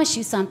want to promise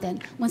you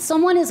something. When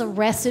someone is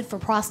arrested for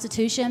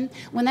prostitution,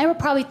 when they were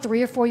probably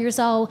 3 or 4 years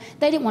old,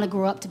 they didn't want to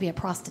grow up to be a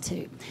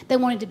prostitute. They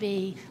wanted to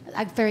be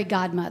a fairy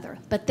godmother.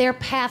 But their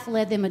path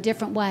led them a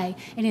different way,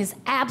 and it is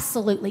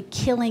absolutely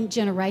killing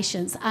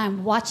generations.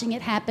 I'm watching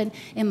it happen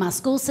in my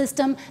school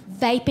system.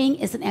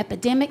 Vaping is an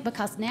epidemic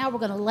because now we're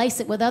going to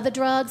lace it with other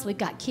drugs. We've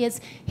got kids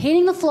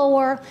hitting the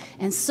floor,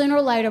 and sooner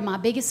or later, my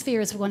biggest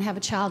fear is we're going to have a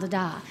child to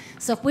die.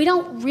 So if we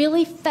don't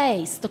really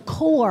face the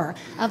core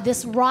of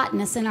this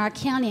rottenness in our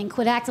county and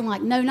quit acting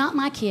like, no, not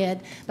my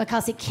kid,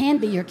 because it can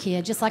be your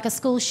kid, just like a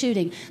school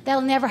shooting.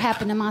 That'll never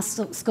happen in my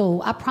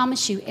school. I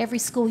promise you, every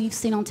school you've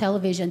seen on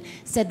television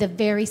said the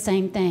very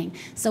same thing.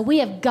 So we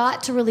have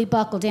got to really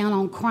buckle down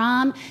on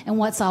crime and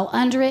what's all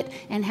under it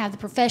and have the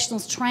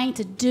professionals trained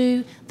to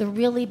do the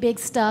really big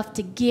stuff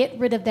to get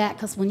rid of that,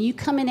 because when you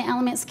come into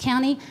Alamance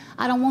County,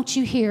 I don't want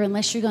you here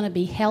unless you're going to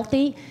be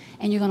healthy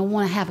and you're going to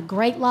want to have a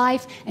great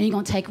life, and you're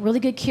going to take really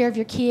good care of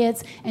your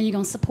kids, and you're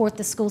going to support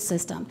the school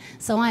system.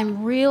 So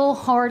I'm real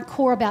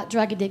hardcore about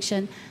drug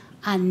addiction.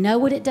 I know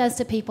what it does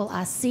to people.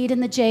 I see it in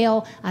the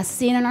jail. I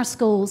see it in our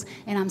schools,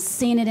 and I'm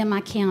seeing it in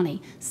my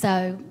county.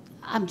 So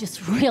I'm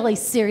just really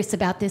serious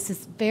about this.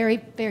 It's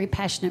very, very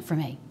passionate for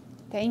me.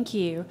 Thank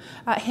you.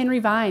 Henry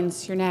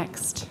Vines, you're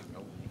next.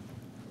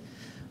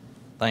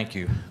 Thank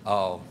you.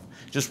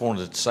 Just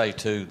wanted to say,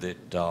 too,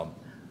 that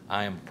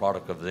I am a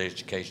product of the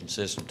education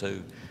system,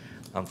 too.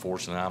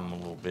 Unfortunately, I'm a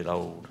little bit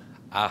old.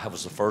 I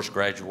was the first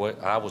graduate.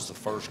 I was the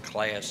first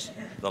class,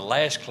 the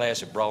last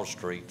class at Broad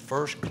Street,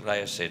 first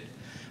class at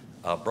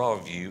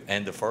Broadview,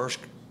 and the first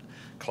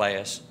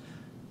class,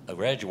 a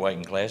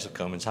graduating class of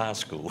Cummins High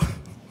School.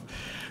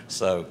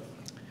 So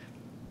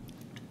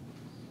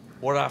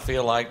what I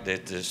feel like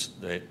that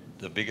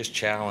the biggest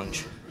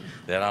challenge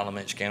that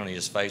Alamance County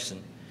is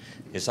facing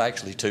is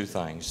actually two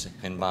things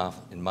in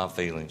my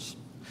feelings.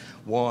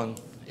 One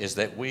is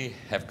that we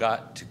have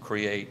got to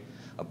create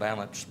a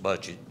balanced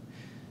budget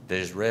that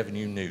is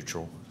revenue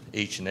neutral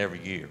each and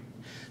every year.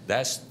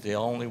 That's the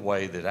only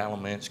way that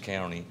Alamance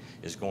County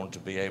is going to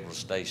be able to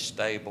stay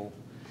stable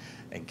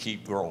and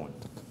keep growing.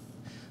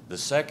 The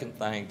second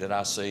thing that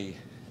I see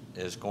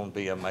is going to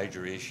be a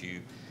major issue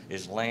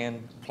is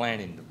land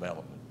planning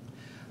development.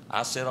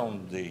 I sit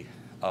on the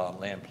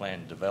land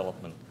planning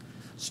development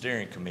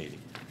steering committee.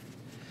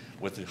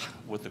 With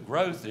the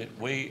growth that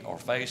we are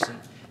facing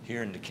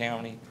here in the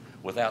county,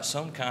 without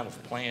some kind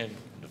of planned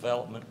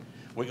development,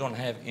 we're going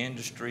to have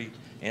industry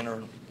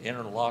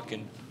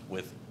interlocking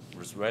with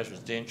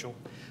residential,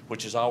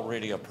 which is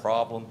already a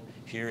problem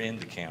here in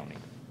the county.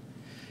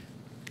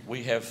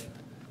 We have,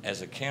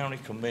 as a county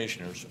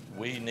commissioners,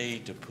 we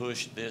need to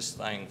push this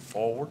thing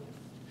forward,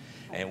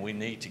 and we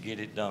need to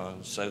get it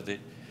done so that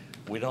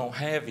we don't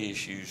have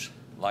issues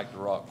like the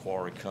rock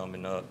quarry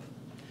coming up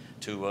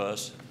to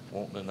us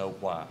wanting to know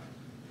why.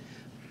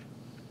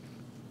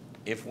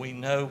 If we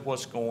know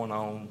what's going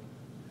on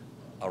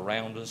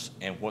around us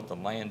and what the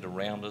land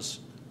around us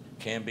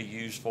can be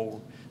used for,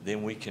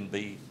 then we can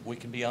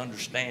be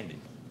understanding.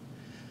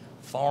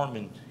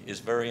 Farming is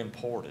very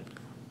important.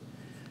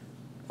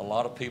 A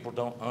lot of people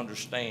don't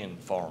understand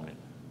farming.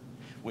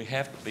 We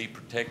have to be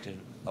protective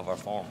of our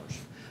farmers.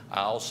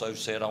 I also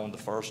sat on the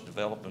first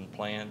development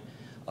plan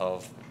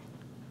of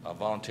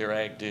volunteer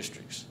ag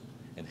districts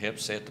and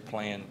helped set the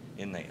plan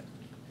in that.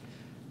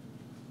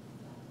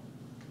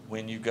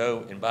 When you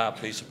go and buy a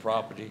piece of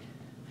property,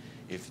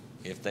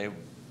 if they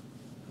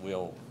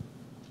will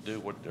do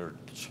what they're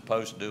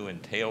supposed to do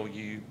and tell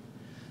you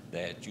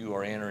that you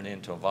are entering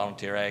into a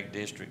volunteer ag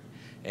district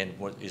and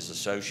what is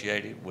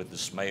associated with the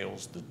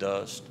smells, the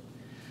dust,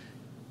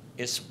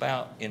 it's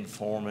about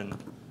informing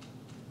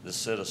the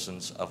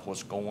citizens of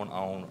what's going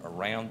on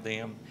around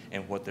them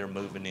and what they're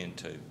moving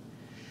into.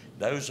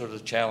 Those are the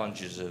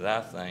challenges that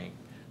I think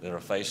that are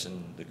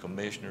facing the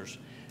commissioners,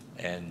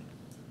 and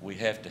we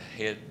have to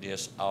head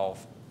this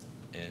off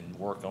and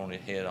work on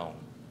it head on.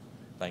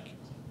 Thank you.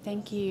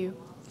 Thank you.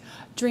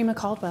 Dreama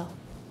Caldwell.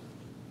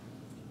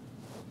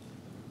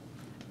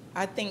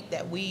 I think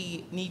that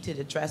we need to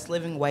address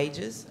living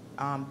wages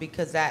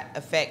because that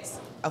affects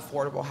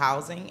affordable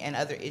housing and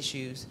other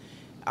issues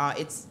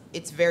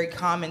It's very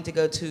common to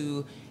go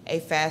to a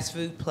fast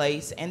food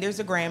place and there's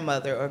a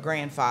grandmother or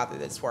grandfather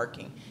that's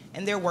working,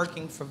 and they're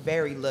working for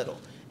very little,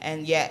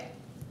 and yet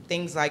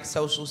things like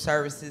social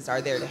services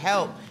are there to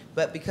help,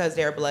 but because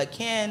they're blood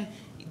kin,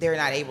 they're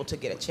not able to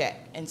get a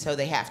check, and so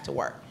they have to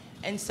work.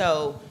 And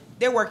so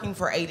they're working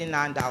for $8 and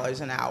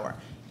 $9 an hour.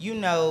 You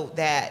know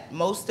that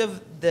most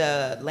of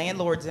the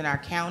landlords in our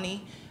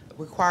county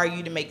require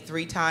you to make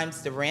 3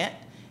 times the rent.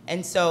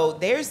 And so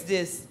there's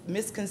this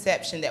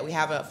misconception that we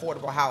have an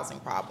affordable housing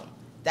problem.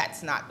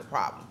 That's not the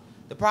problem.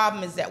 The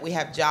problem is that we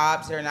have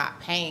jobs that are not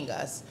paying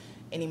us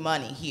any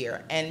money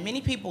here. And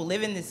many people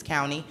live in this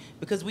county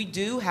because we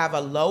do have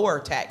a lower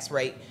tax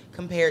rate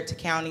compared to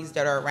counties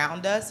that are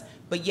around us,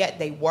 but yet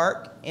they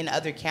work in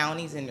other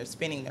counties and they're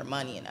spending their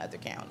money in other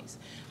counties.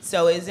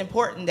 So it's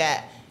important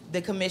that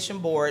the commission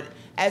board,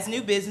 as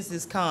new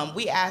businesses come,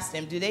 we ask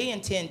them, do they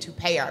intend to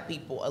pay our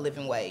people a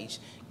living wage?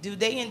 Do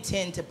they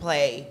intend to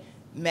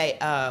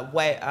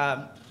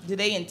do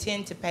they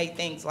intend to pay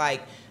things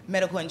like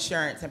medical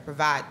insurance and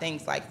provide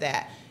things like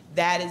that?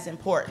 That is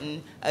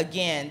important.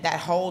 Again, that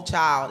whole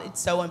child,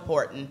 it's so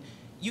important.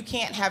 You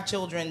can't have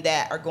children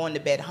that are going to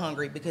bed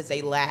hungry because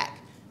they lack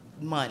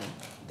money.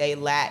 They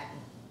lack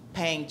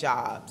paying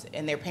jobs,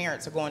 and their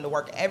parents are going to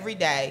work every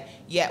day,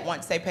 yet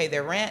once they pay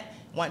their rent,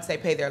 once they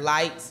pay their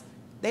lights,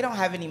 they don't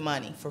have any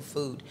money for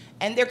food.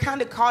 And they're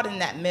kind of caught in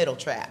that middle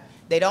trap.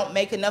 They don't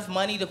make enough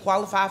money to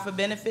qualify for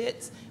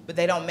benefits, but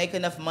they don't make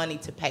enough money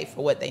to pay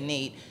for what they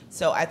need.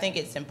 So I think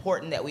it's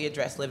important that we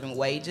address living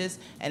wages,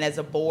 and as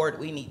a board,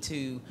 we need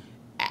to,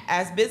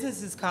 as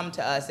businesses come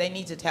to us, they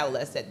need to tell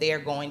us that they are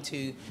going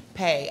to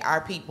pay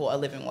our people a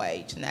living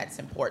wage, and that's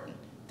important.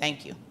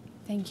 Thank you.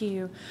 Thank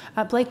you.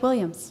 Blake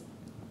Williams.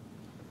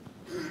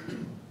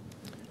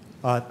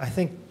 I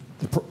think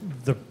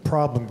the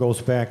problem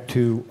goes back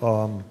to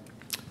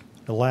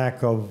the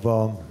lack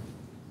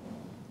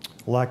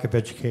of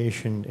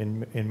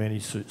education in many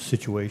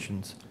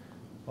situations.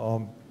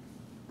 I'm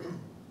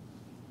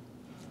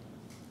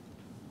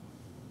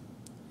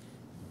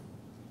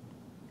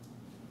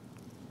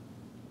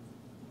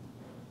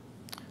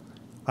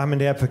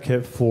an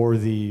advocate for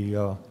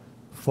the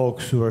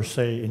folks who are,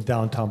 say, in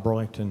downtown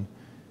Burlington,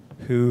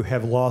 who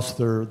have lost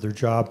their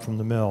job from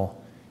the mill,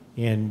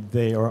 and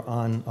they are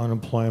on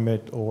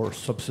unemployment or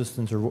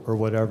subsistence or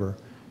whatever.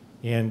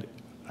 And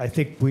I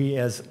think we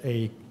as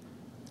a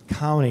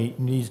county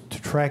need to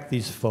track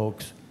these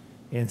folks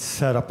and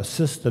set up a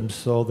system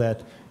so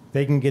that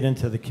they can get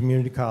into the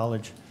community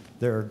college.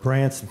 There are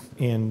grants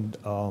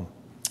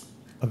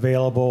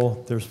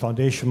available. There's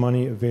foundation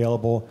money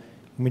available.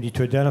 We need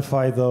to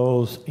identify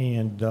those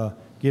and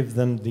give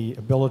them the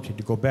ability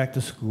to go back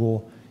to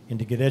school and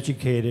to get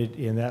educated,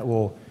 and that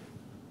will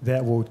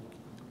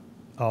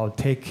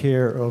take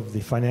care of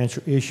the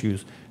financial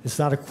issues. It's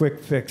not a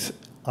quick fix,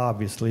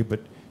 obviously, but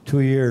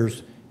 2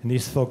 years, and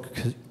these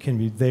folks can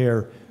be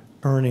there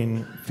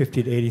earning $50,000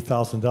 to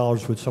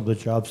 $80,000 with some of the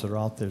jobs that are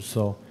out there.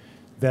 So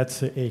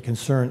that's a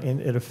concern,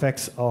 and it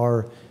affects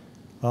our,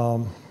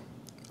 again,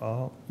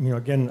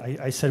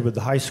 I said with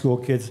the high school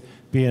kids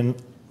being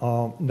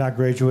not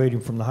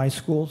graduating from the high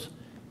schools,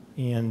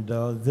 and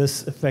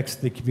this affects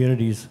the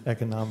communities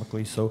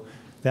economically. So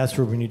that's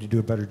where we need to do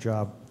a better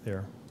job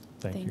there.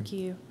 Thank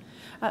you.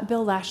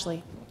 Bill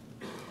Lashley.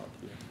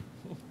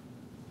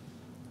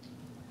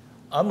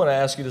 I'm going to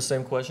ask you the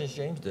same questions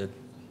James did.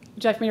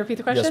 Would you like me to repeat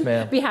the question? Yes,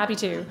 ma'am. Be happy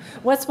to.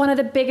 What's one of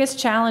the biggest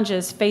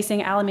challenges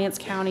facing Alamance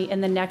County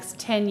in the next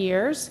 10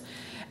 years?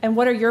 And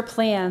what are your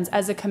plans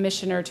as a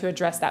commissioner to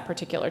address that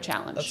particular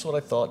challenge? That's what I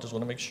thought. Just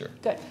want to make sure.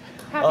 Good.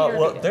 Happy to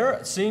repeat it.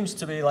 There seems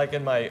to be, like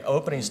in my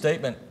opening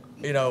statement,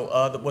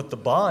 with the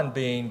bond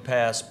being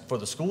passed for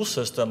the school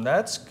system,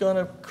 that's going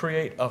to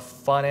create a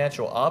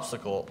financial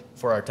obstacle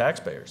for our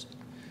taxpayers.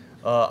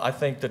 I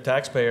think the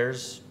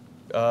taxpayers,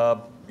 in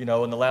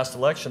the last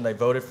election, they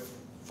voted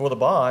for the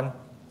bond,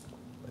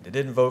 but they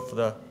didn't vote for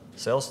the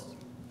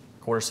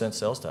quarter-cent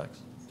sales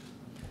tax.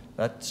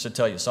 That should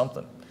tell you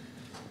something.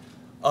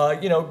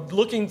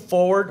 Looking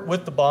forward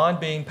with the bond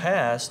being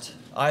passed,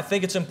 I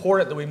think it's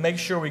important that we make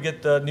sure we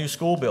get the new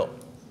school built.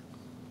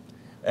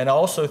 And I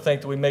also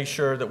think that we make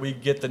sure that we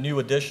get the new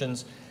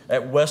additions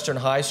at Western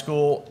High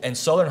School and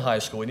Southern High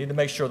School. We need to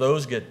make sure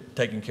those get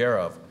taken care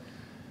of.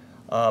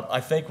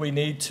 I think we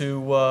need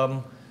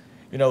to,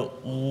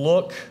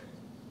 look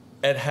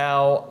at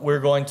how we're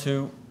going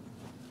to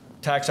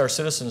tax our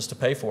citizens to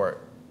pay for it.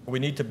 We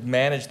need to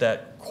manage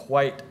that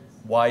quite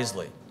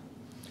wisely.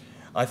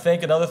 I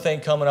think another thing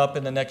coming up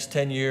in the next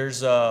 10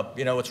 years,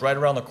 it's right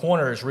around the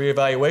corner, is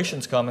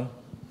reevaluation's coming.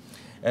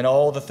 And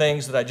all the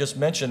things that I just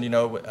mentioned,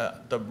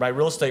 my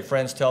real estate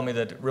friends tell me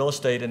that real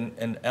estate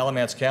in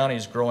Alamance County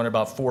is growing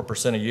about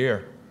 4% a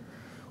year.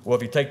 Well,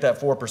 if you take that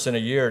 4% a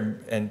year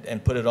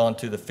and put it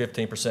onto the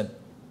 15%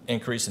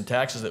 increase in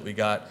taxes that we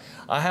got,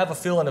 I have a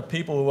feeling that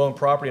people who own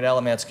property in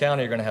Alamance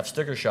County are going to have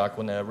sticker shock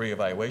when the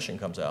reevaluation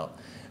comes out.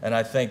 And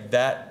I think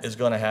that is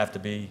going to have to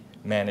be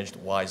managed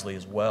wisely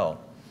as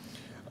well.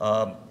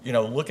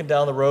 Looking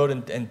down the road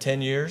in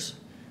 10 years,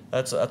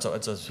 it's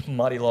a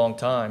mighty long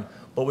time.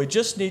 But we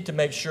just need to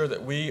make sure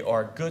that we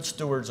are good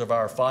stewards of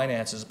our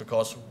finances,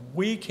 because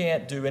we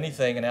can't do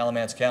anything in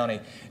Alamance County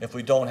if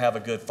we don't have a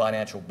good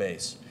financial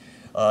base.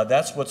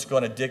 That's what's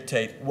going to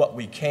dictate what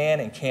we can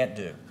and can't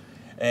do.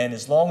 And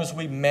as long as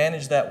we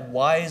manage that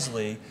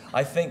wisely,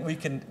 I think we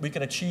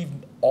can achieve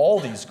all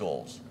these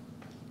goals.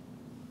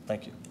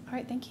 Thank you. All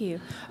right, thank you.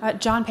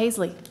 John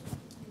Paisley.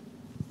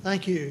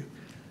 Thank you.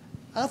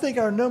 I think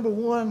our number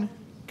one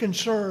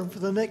concern for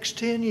the next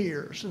 10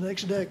 years, the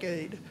next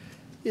decade,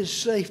 is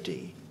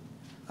safety.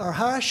 Our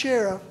High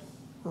Sheriff,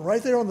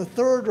 right there on the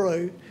third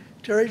row,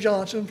 Terry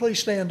Johnson, please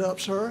stand up,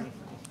 sir.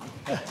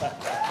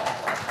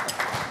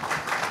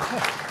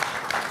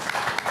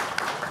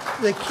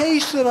 The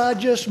case that I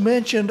just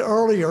mentioned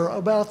earlier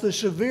about the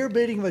severe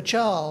beating of a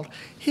child,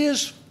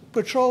 his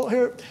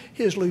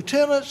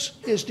lieutenants,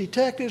 his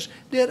detectives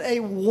did a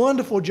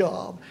wonderful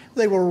job.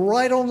 They were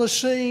right on the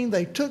scene.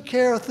 They took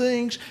care of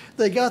things.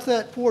 They got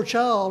that poor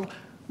child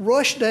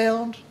rushed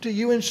down to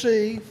UNC,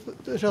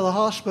 to the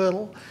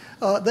hospital.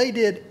 They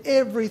did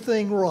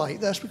everything right.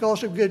 That's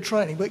because of good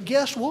training. But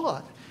guess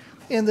what?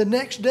 In the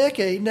next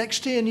decade,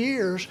 next 10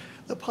 years,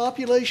 the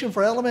population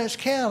for Alamance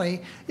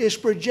County is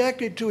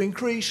projected to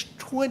increase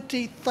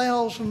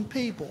 20,000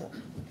 people.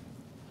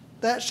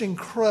 That's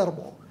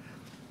incredible.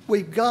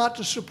 We've got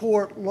to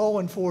support law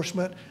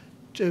enforcement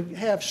to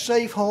have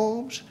safe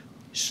homes,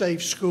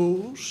 safe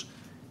schools,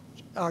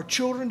 our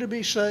children to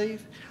be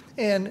safe.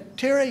 And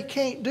Terry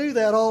can't do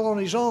that all on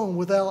his own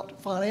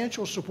without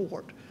financial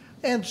support.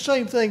 And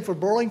same thing for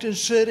Burlington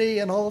City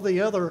and all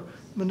the other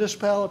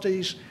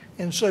municipalities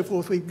and so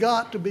forth. We've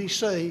got to be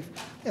safe,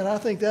 and I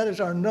think that is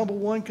our number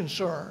one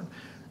concern.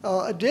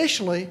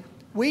 Additionally,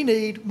 we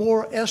need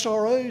more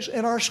SROs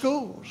in our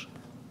schools.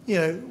 You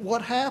know,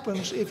 what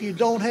happens if you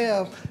don't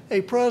have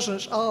a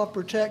presence of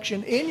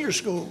protection in your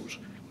schools?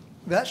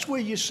 That's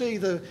where you see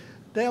the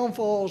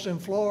downfalls in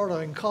Florida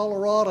and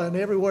Colorado and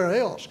everywhere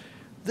else.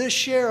 This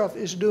sheriff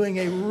is doing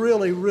a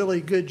really,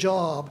 really good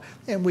job,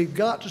 and we've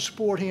got to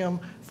support him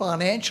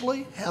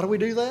financially. How do we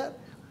do that?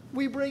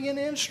 We bring in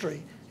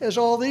industry, as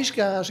all these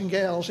guys and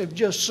gals have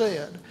just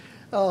said.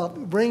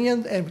 Bring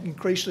in and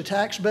increase the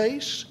tax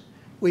base.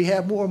 We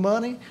have more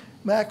money.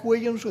 Mac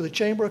Williams with the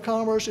Chamber of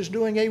Commerce is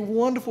doing a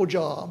wonderful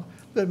job.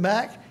 But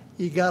Mac,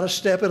 you got to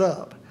step it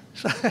up.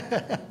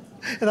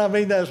 And I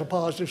mean that as a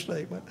positive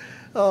statement.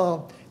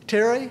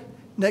 Terry,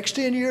 next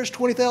 10 years,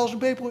 20,000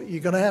 people,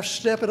 you're going to have to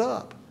step it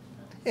up.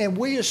 And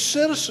we as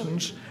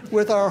citizens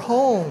with our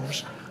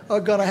homes are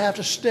going to have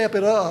to step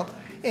it up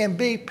and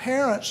be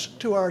parents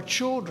to our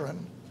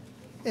children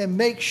and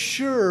make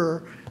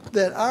sure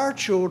that our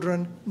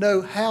children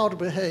know how to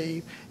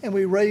behave and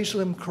we raise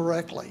them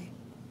correctly.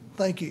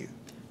 Thank you.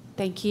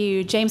 Thank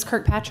you. James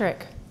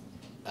Kirkpatrick.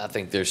 I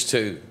think there's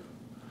two.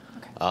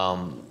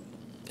 Okay.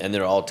 And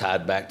they're all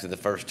tied back to the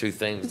first two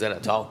things that I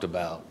talked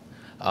about.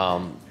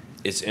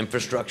 It's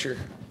infrastructure,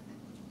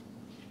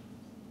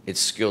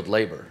 it's skilled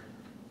labor,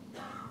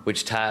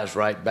 which ties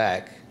right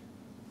back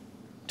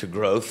to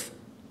growth,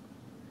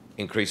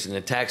 increasing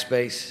the tax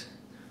base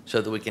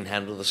so that we can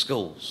handle the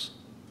schools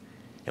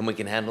and we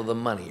can handle the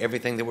money.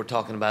 Everything that we're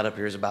talking about up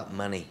here is about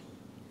money.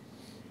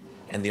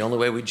 And the only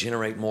way we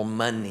generate more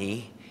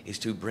money is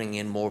to bring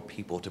in more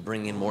people, to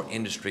bring in more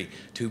industry,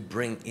 to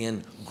bring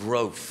in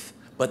growth,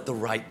 but the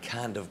right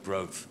kind of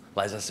growth.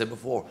 As I said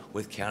before,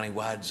 with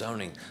county-wide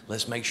zoning,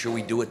 let's make sure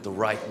we do it the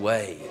right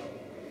way.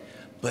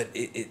 But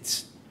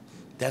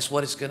that's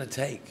what it's going to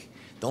take.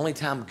 The only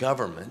time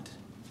government,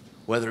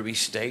 whether it be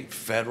state,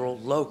 federal,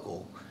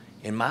 local,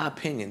 in my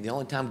opinion, the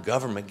only time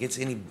government gets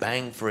any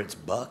bang for its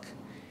buck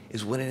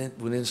is when it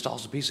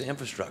installs a piece of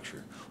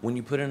infrastructure, when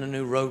you put in a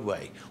new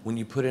roadway, when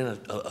you put in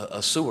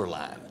a sewer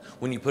line,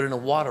 when you put in a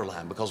water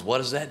line, because what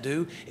does that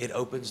do? It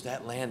opens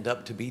that land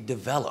up to be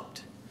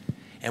developed.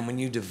 And when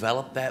you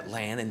develop that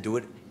land and do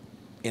it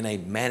in a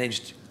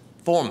managed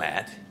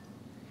format,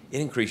 it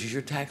increases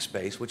your tax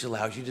base, which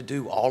allows you to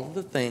do all of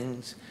the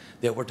things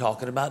that we're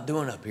talking about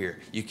doing up here.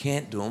 You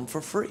can't do them for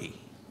free.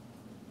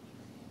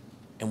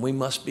 And we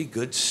must be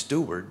good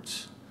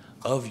stewards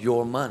of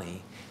your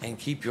money and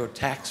keep your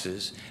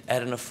taxes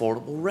at an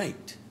affordable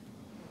rate.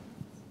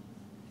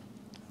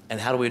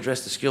 And how do we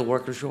address the skilled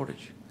worker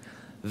shortage?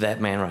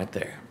 That man right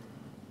there.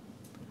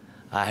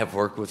 I have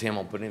worked with him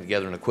on putting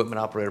together an equipment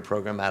operator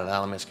program out at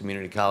Alamance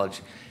Community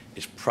College.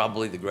 It's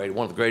probably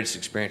one of the greatest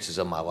experiences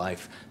of my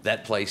life.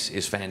 That place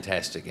is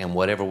fantastic, and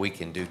whatever we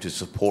can do to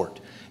support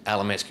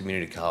Alamance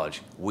Community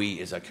College, we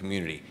as a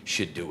community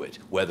should do it,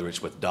 whether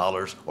it's with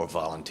dollars or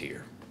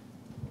volunteer.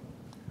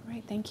 All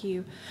right, thank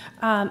you.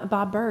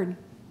 Bob Bird.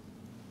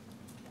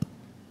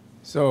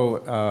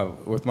 So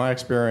with my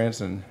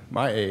experience and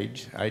my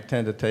age, I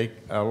tend to take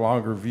a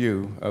longer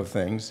view of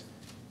things,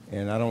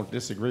 and I don't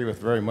disagree with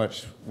very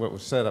much what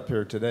was said up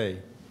here today.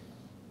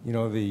 You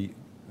know, the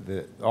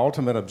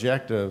ultimate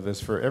objective is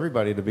for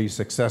everybody to be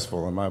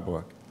successful in my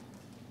book.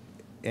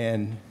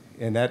 And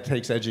that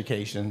takes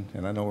education,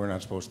 and I know we're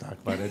not supposed to talk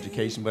about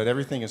education, but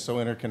everything is so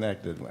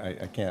interconnected,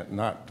 I can't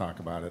not talk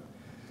about it.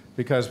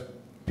 Because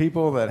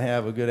people that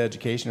have a good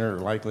education are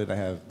likely to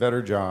have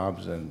better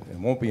jobs and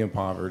won't be in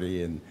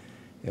poverty and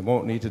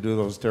won't need to do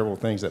those terrible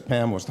things that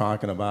Pam was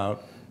talking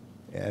about.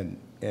 And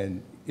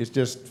it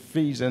just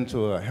feeds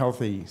into a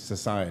healthy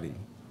society.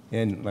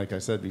 And like I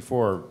said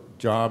before,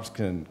 jobs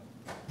can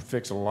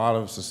fix a lot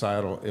of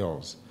societal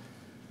ills.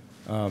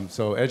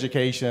 So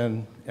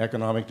education,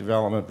 economic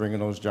development, bringing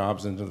those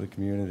jobs into the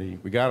community.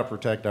 We got to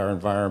protect our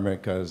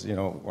environment because, you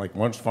know, like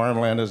once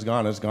farmland is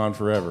gone, it's gone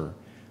forever.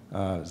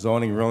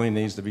 Zoning really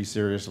needs to be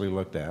seriously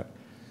looked at.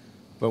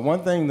 But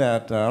one thing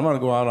that I'm going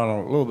to go out on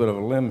a little bit of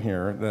a limb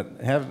here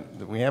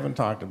that we haven't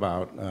talked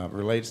about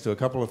relates to a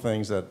couple of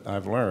things that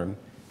I've learned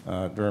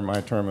during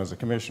my term as a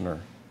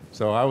commissioner.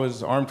 So I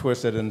was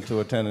arm-twisted into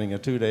attending a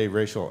 2-day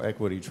racial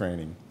equity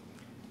training.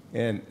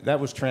 And that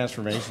was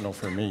transformational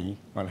for me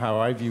on how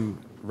I view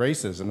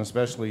racism,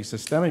 especially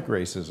systemic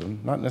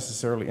racism, not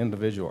necessarily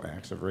individual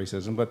acts of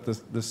racism, but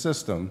the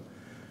system,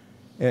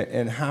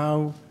 and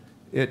how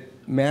it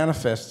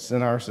manifests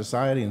in our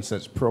society in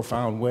such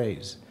profound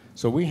ways.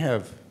 So we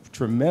have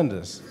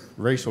tremendous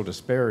racial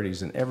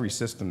disparities in every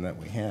system that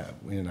we have,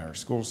 in our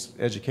school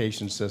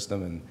education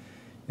system and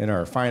in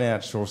our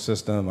financial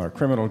system, our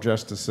criminal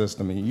justice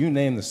system, and you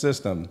name the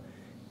system,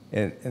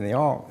 and they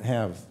all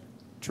have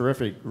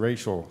terrific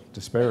racial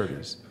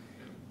disparities.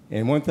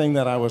 And one thing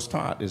that I was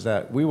taught is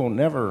that we will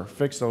never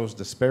fix those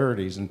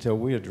disparities until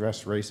we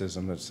address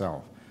racism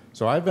itself.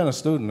 So I've been a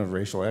student of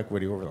racial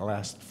equity over the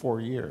last 4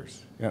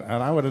 years, and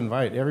I would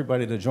invite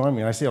everybody to join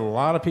me. I see a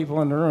lot of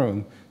people in the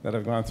room that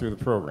have gone through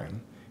the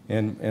program,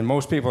 and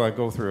most people that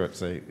go through it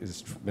say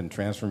it's been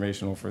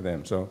transformational for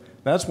them. So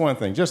that's one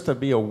thing, just to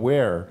be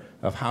aware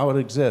of how it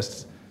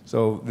exists.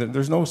 So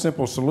there's no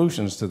simple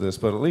solutions to this,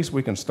 but at least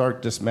we can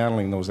start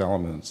dismantling those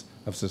elements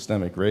of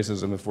systemic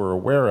racism if we're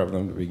aware of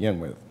them to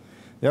begin with.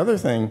 The other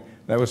thing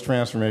that was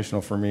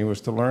transformational for me was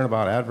to learn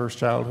about adverse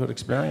childhood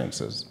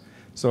experiences.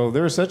 So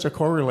there's such a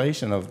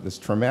correlation of this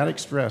traumatic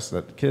stress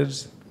that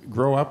kids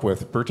grow up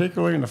with,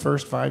 particularly in the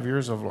first 5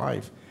 years of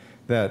life,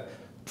 that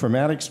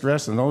traumatic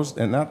stress in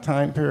that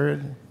time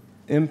period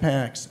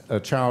impacts a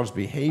child's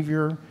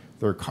behavior,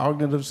 their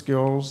cognitive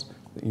skills,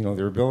 you know,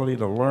 their ability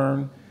to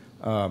learn,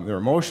 their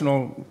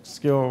emotional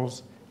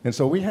skills. And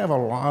so we have a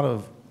lot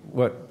of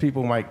what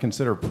people might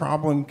consider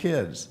problem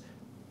kids,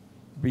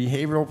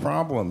 behavioral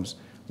problems.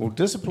 Well,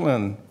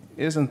 discipline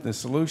isn't the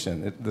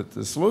solution.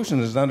 The solution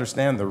is to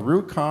understand the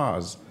root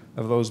cause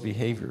of those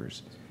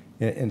behaviors.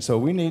 And so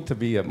we need to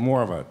be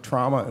more of a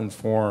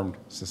trauma-informed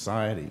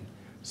society.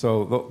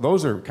 So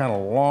those are kind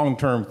of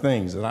long-term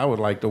things that I would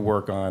like to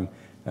work on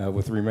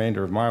with the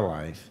remainder of my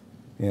life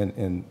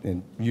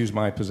and use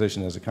my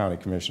position as a county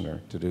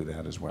commissioner to do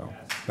that as well.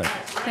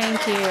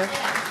 Thank you.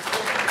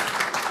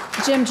 Thank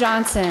you. Jim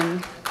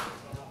Johnson.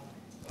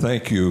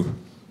 Thank you.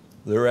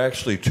 There are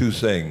actually two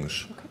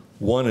things. Okay.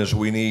 One is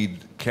we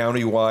need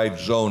county-wide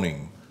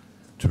zoning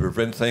to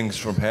prevent things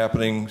from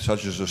happening,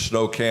 such as a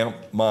snow camp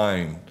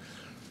mine,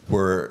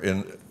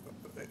 where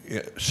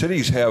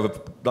cities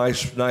have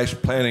nice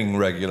planning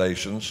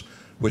regulations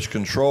which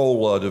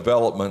control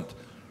development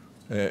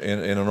in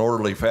an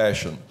orderly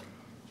fashion.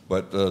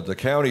 But the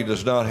county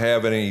does not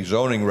have any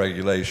zoning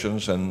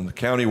regulations, and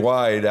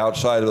county-wide,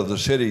 outside of the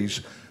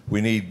cities,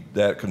 we need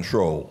that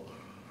control.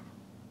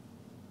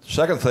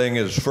 Second thing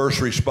is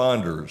first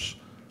responders.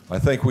 I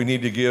think we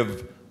need to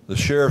give the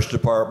Sheriff's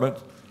Department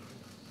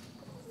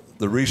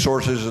the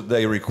resources that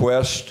they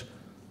request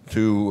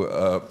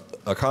to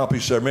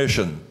accomplish their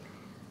mission.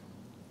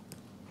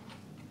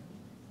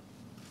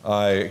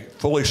 I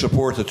fully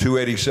support the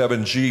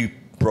 287G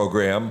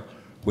program,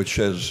 which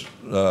has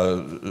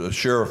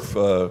Sheriff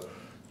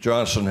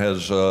Johnson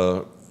has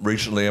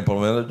recently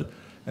implemented,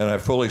 and I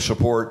fully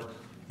support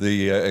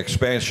the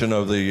expansion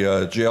of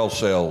the jail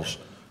cells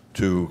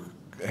to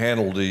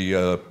handle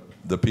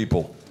the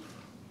people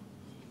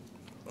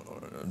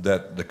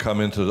that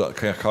come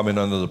in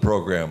under the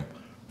program.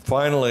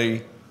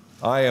 Finally,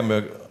 I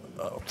am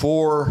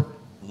for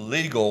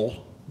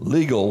legal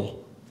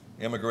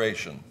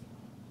immigration.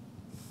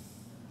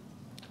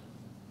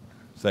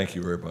 Thank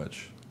you very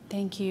much.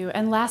 Thank you.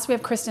 And last, we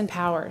have Kristen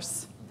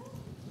Powers.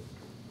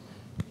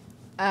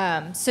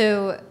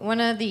 So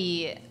one of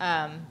the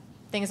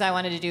things I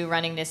wanted to do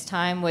running this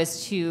time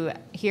was to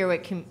hear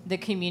what the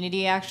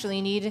community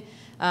actually need.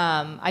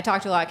 I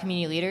talked to a lot of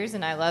community leaders,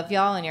 and I love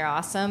y'all, and you're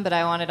awesome, but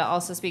I wanted to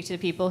also speak to the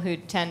people who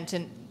tend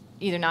to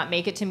either not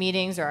make it to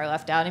meetings or are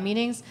left out of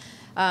meetings.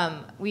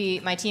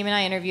 My team and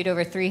I interviewed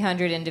over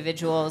 300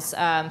 individuals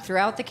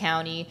throughout the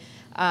county,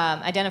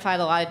 identified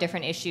a lot of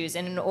different issues.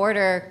 And in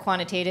order,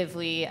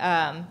 quantitatively,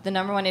 the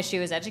number one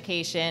issue is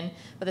education,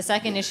 but the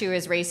second issue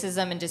is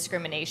racism and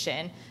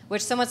discrimination,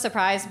 which somewhat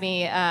surprised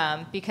me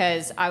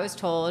because I was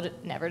told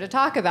never to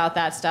talk about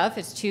that stuff.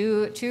 It's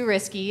too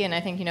risky, and I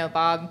think,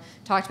 Bob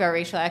talked about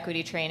racial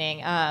equity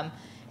training.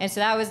 And so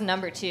that was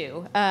number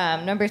 2.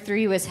 Number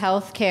 3 was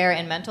health care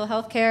and mental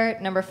health care.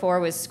 Number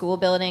 4 was school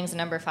buildings. And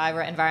number 5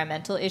 were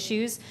environmental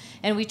issues.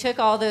 And we took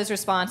all those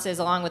responses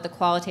along with the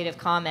qualitative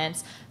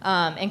comments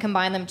and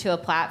combined them to a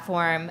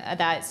platform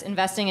that's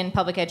investing in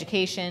public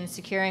education,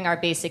 securing our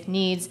basic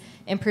needs,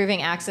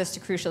 improving access to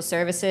crucial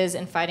services,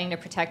 and fighting to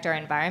protect our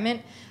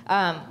environment.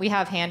 We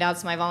have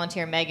handouts. My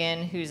volunteer,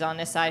 Megan, who's on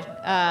this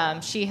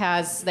side, she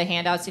has the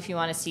handouts if you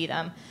want to see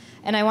them.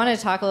 And I wanted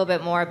to talk a little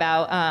bit more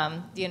about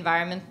the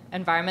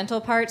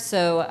environmental part.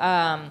 So,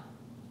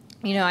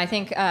 you know, I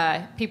think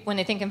people, when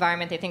they think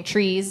environment, they think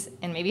trees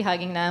and maybe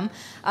hugging them.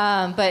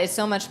 But it's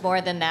so much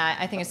more than that.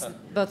 I think it's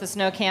both the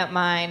snow camp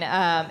mine,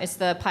 it's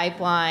the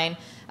pipeline,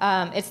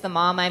 it's the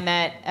mom I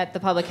met at the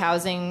public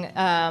housing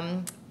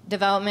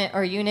development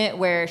or unit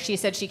where she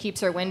said she keeps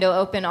her window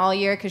open all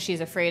year because she's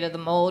afraid of the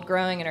mold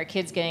growing and her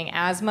kids getting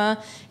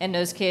asthma, and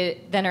those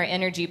then her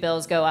energy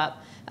bills go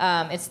up.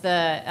 It's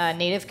the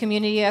Native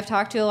community I've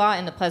talked to a lot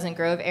in the Pleasant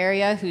Grove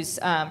area whose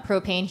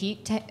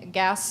propane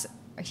gas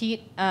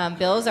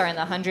bills are in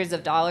the hundreds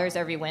of dollars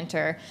every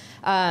winter.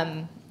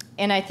 And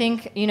I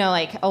think, you know,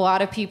 like a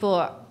lot of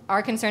people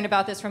are concerned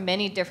about this from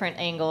many different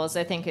angles.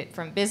 I think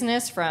from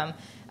business, from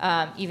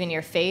even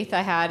your faith.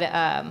 I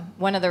had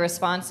one of the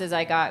responses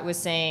I got was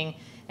saying,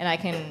 and I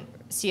can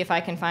see if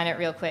I can find it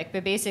real quick,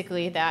 but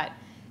basically that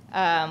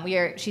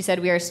she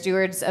said, we are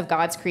stewards of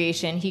God's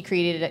creation. He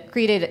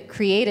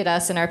created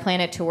us and our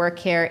planet to work,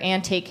 care,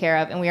 and take care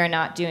of, and we are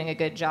not doing a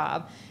good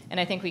job. And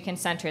I think we can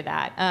center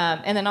that.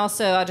 And then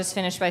also, I'll just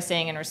finish by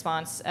saying in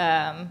response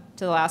to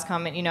the last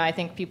comment, you know, I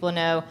think people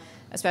know,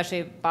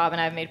 especially Bob and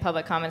I have made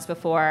public comments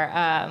before,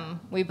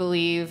 we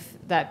believe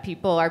that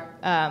people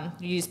are,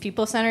 use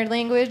people-centered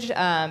language.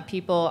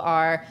 People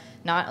are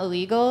not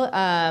illegal,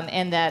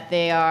 and that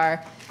they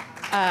are,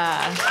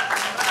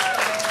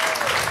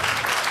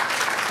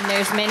 and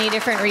there's many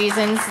different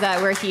reasons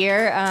that we're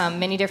here,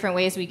 many different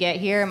ways we get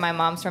here. My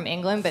mom's from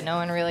England, but no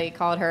one really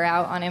called her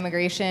out on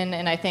immigration.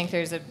 And I think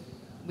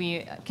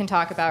we can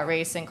talk about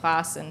race and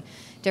class and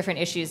different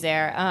issues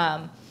there.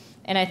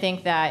 And I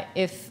think that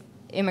if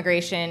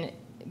immigration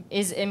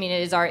it's a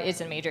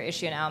major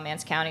issue in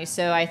Alamance County.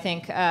 So I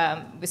think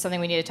it's something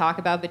we need to talk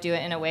about, but do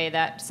it in a way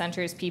that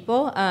centers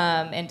people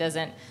and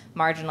doesn't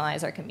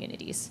marginalize our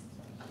communities.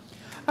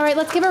 All right,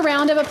 let's give a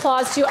round of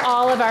applause to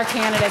all of our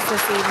candidates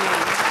this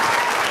evening.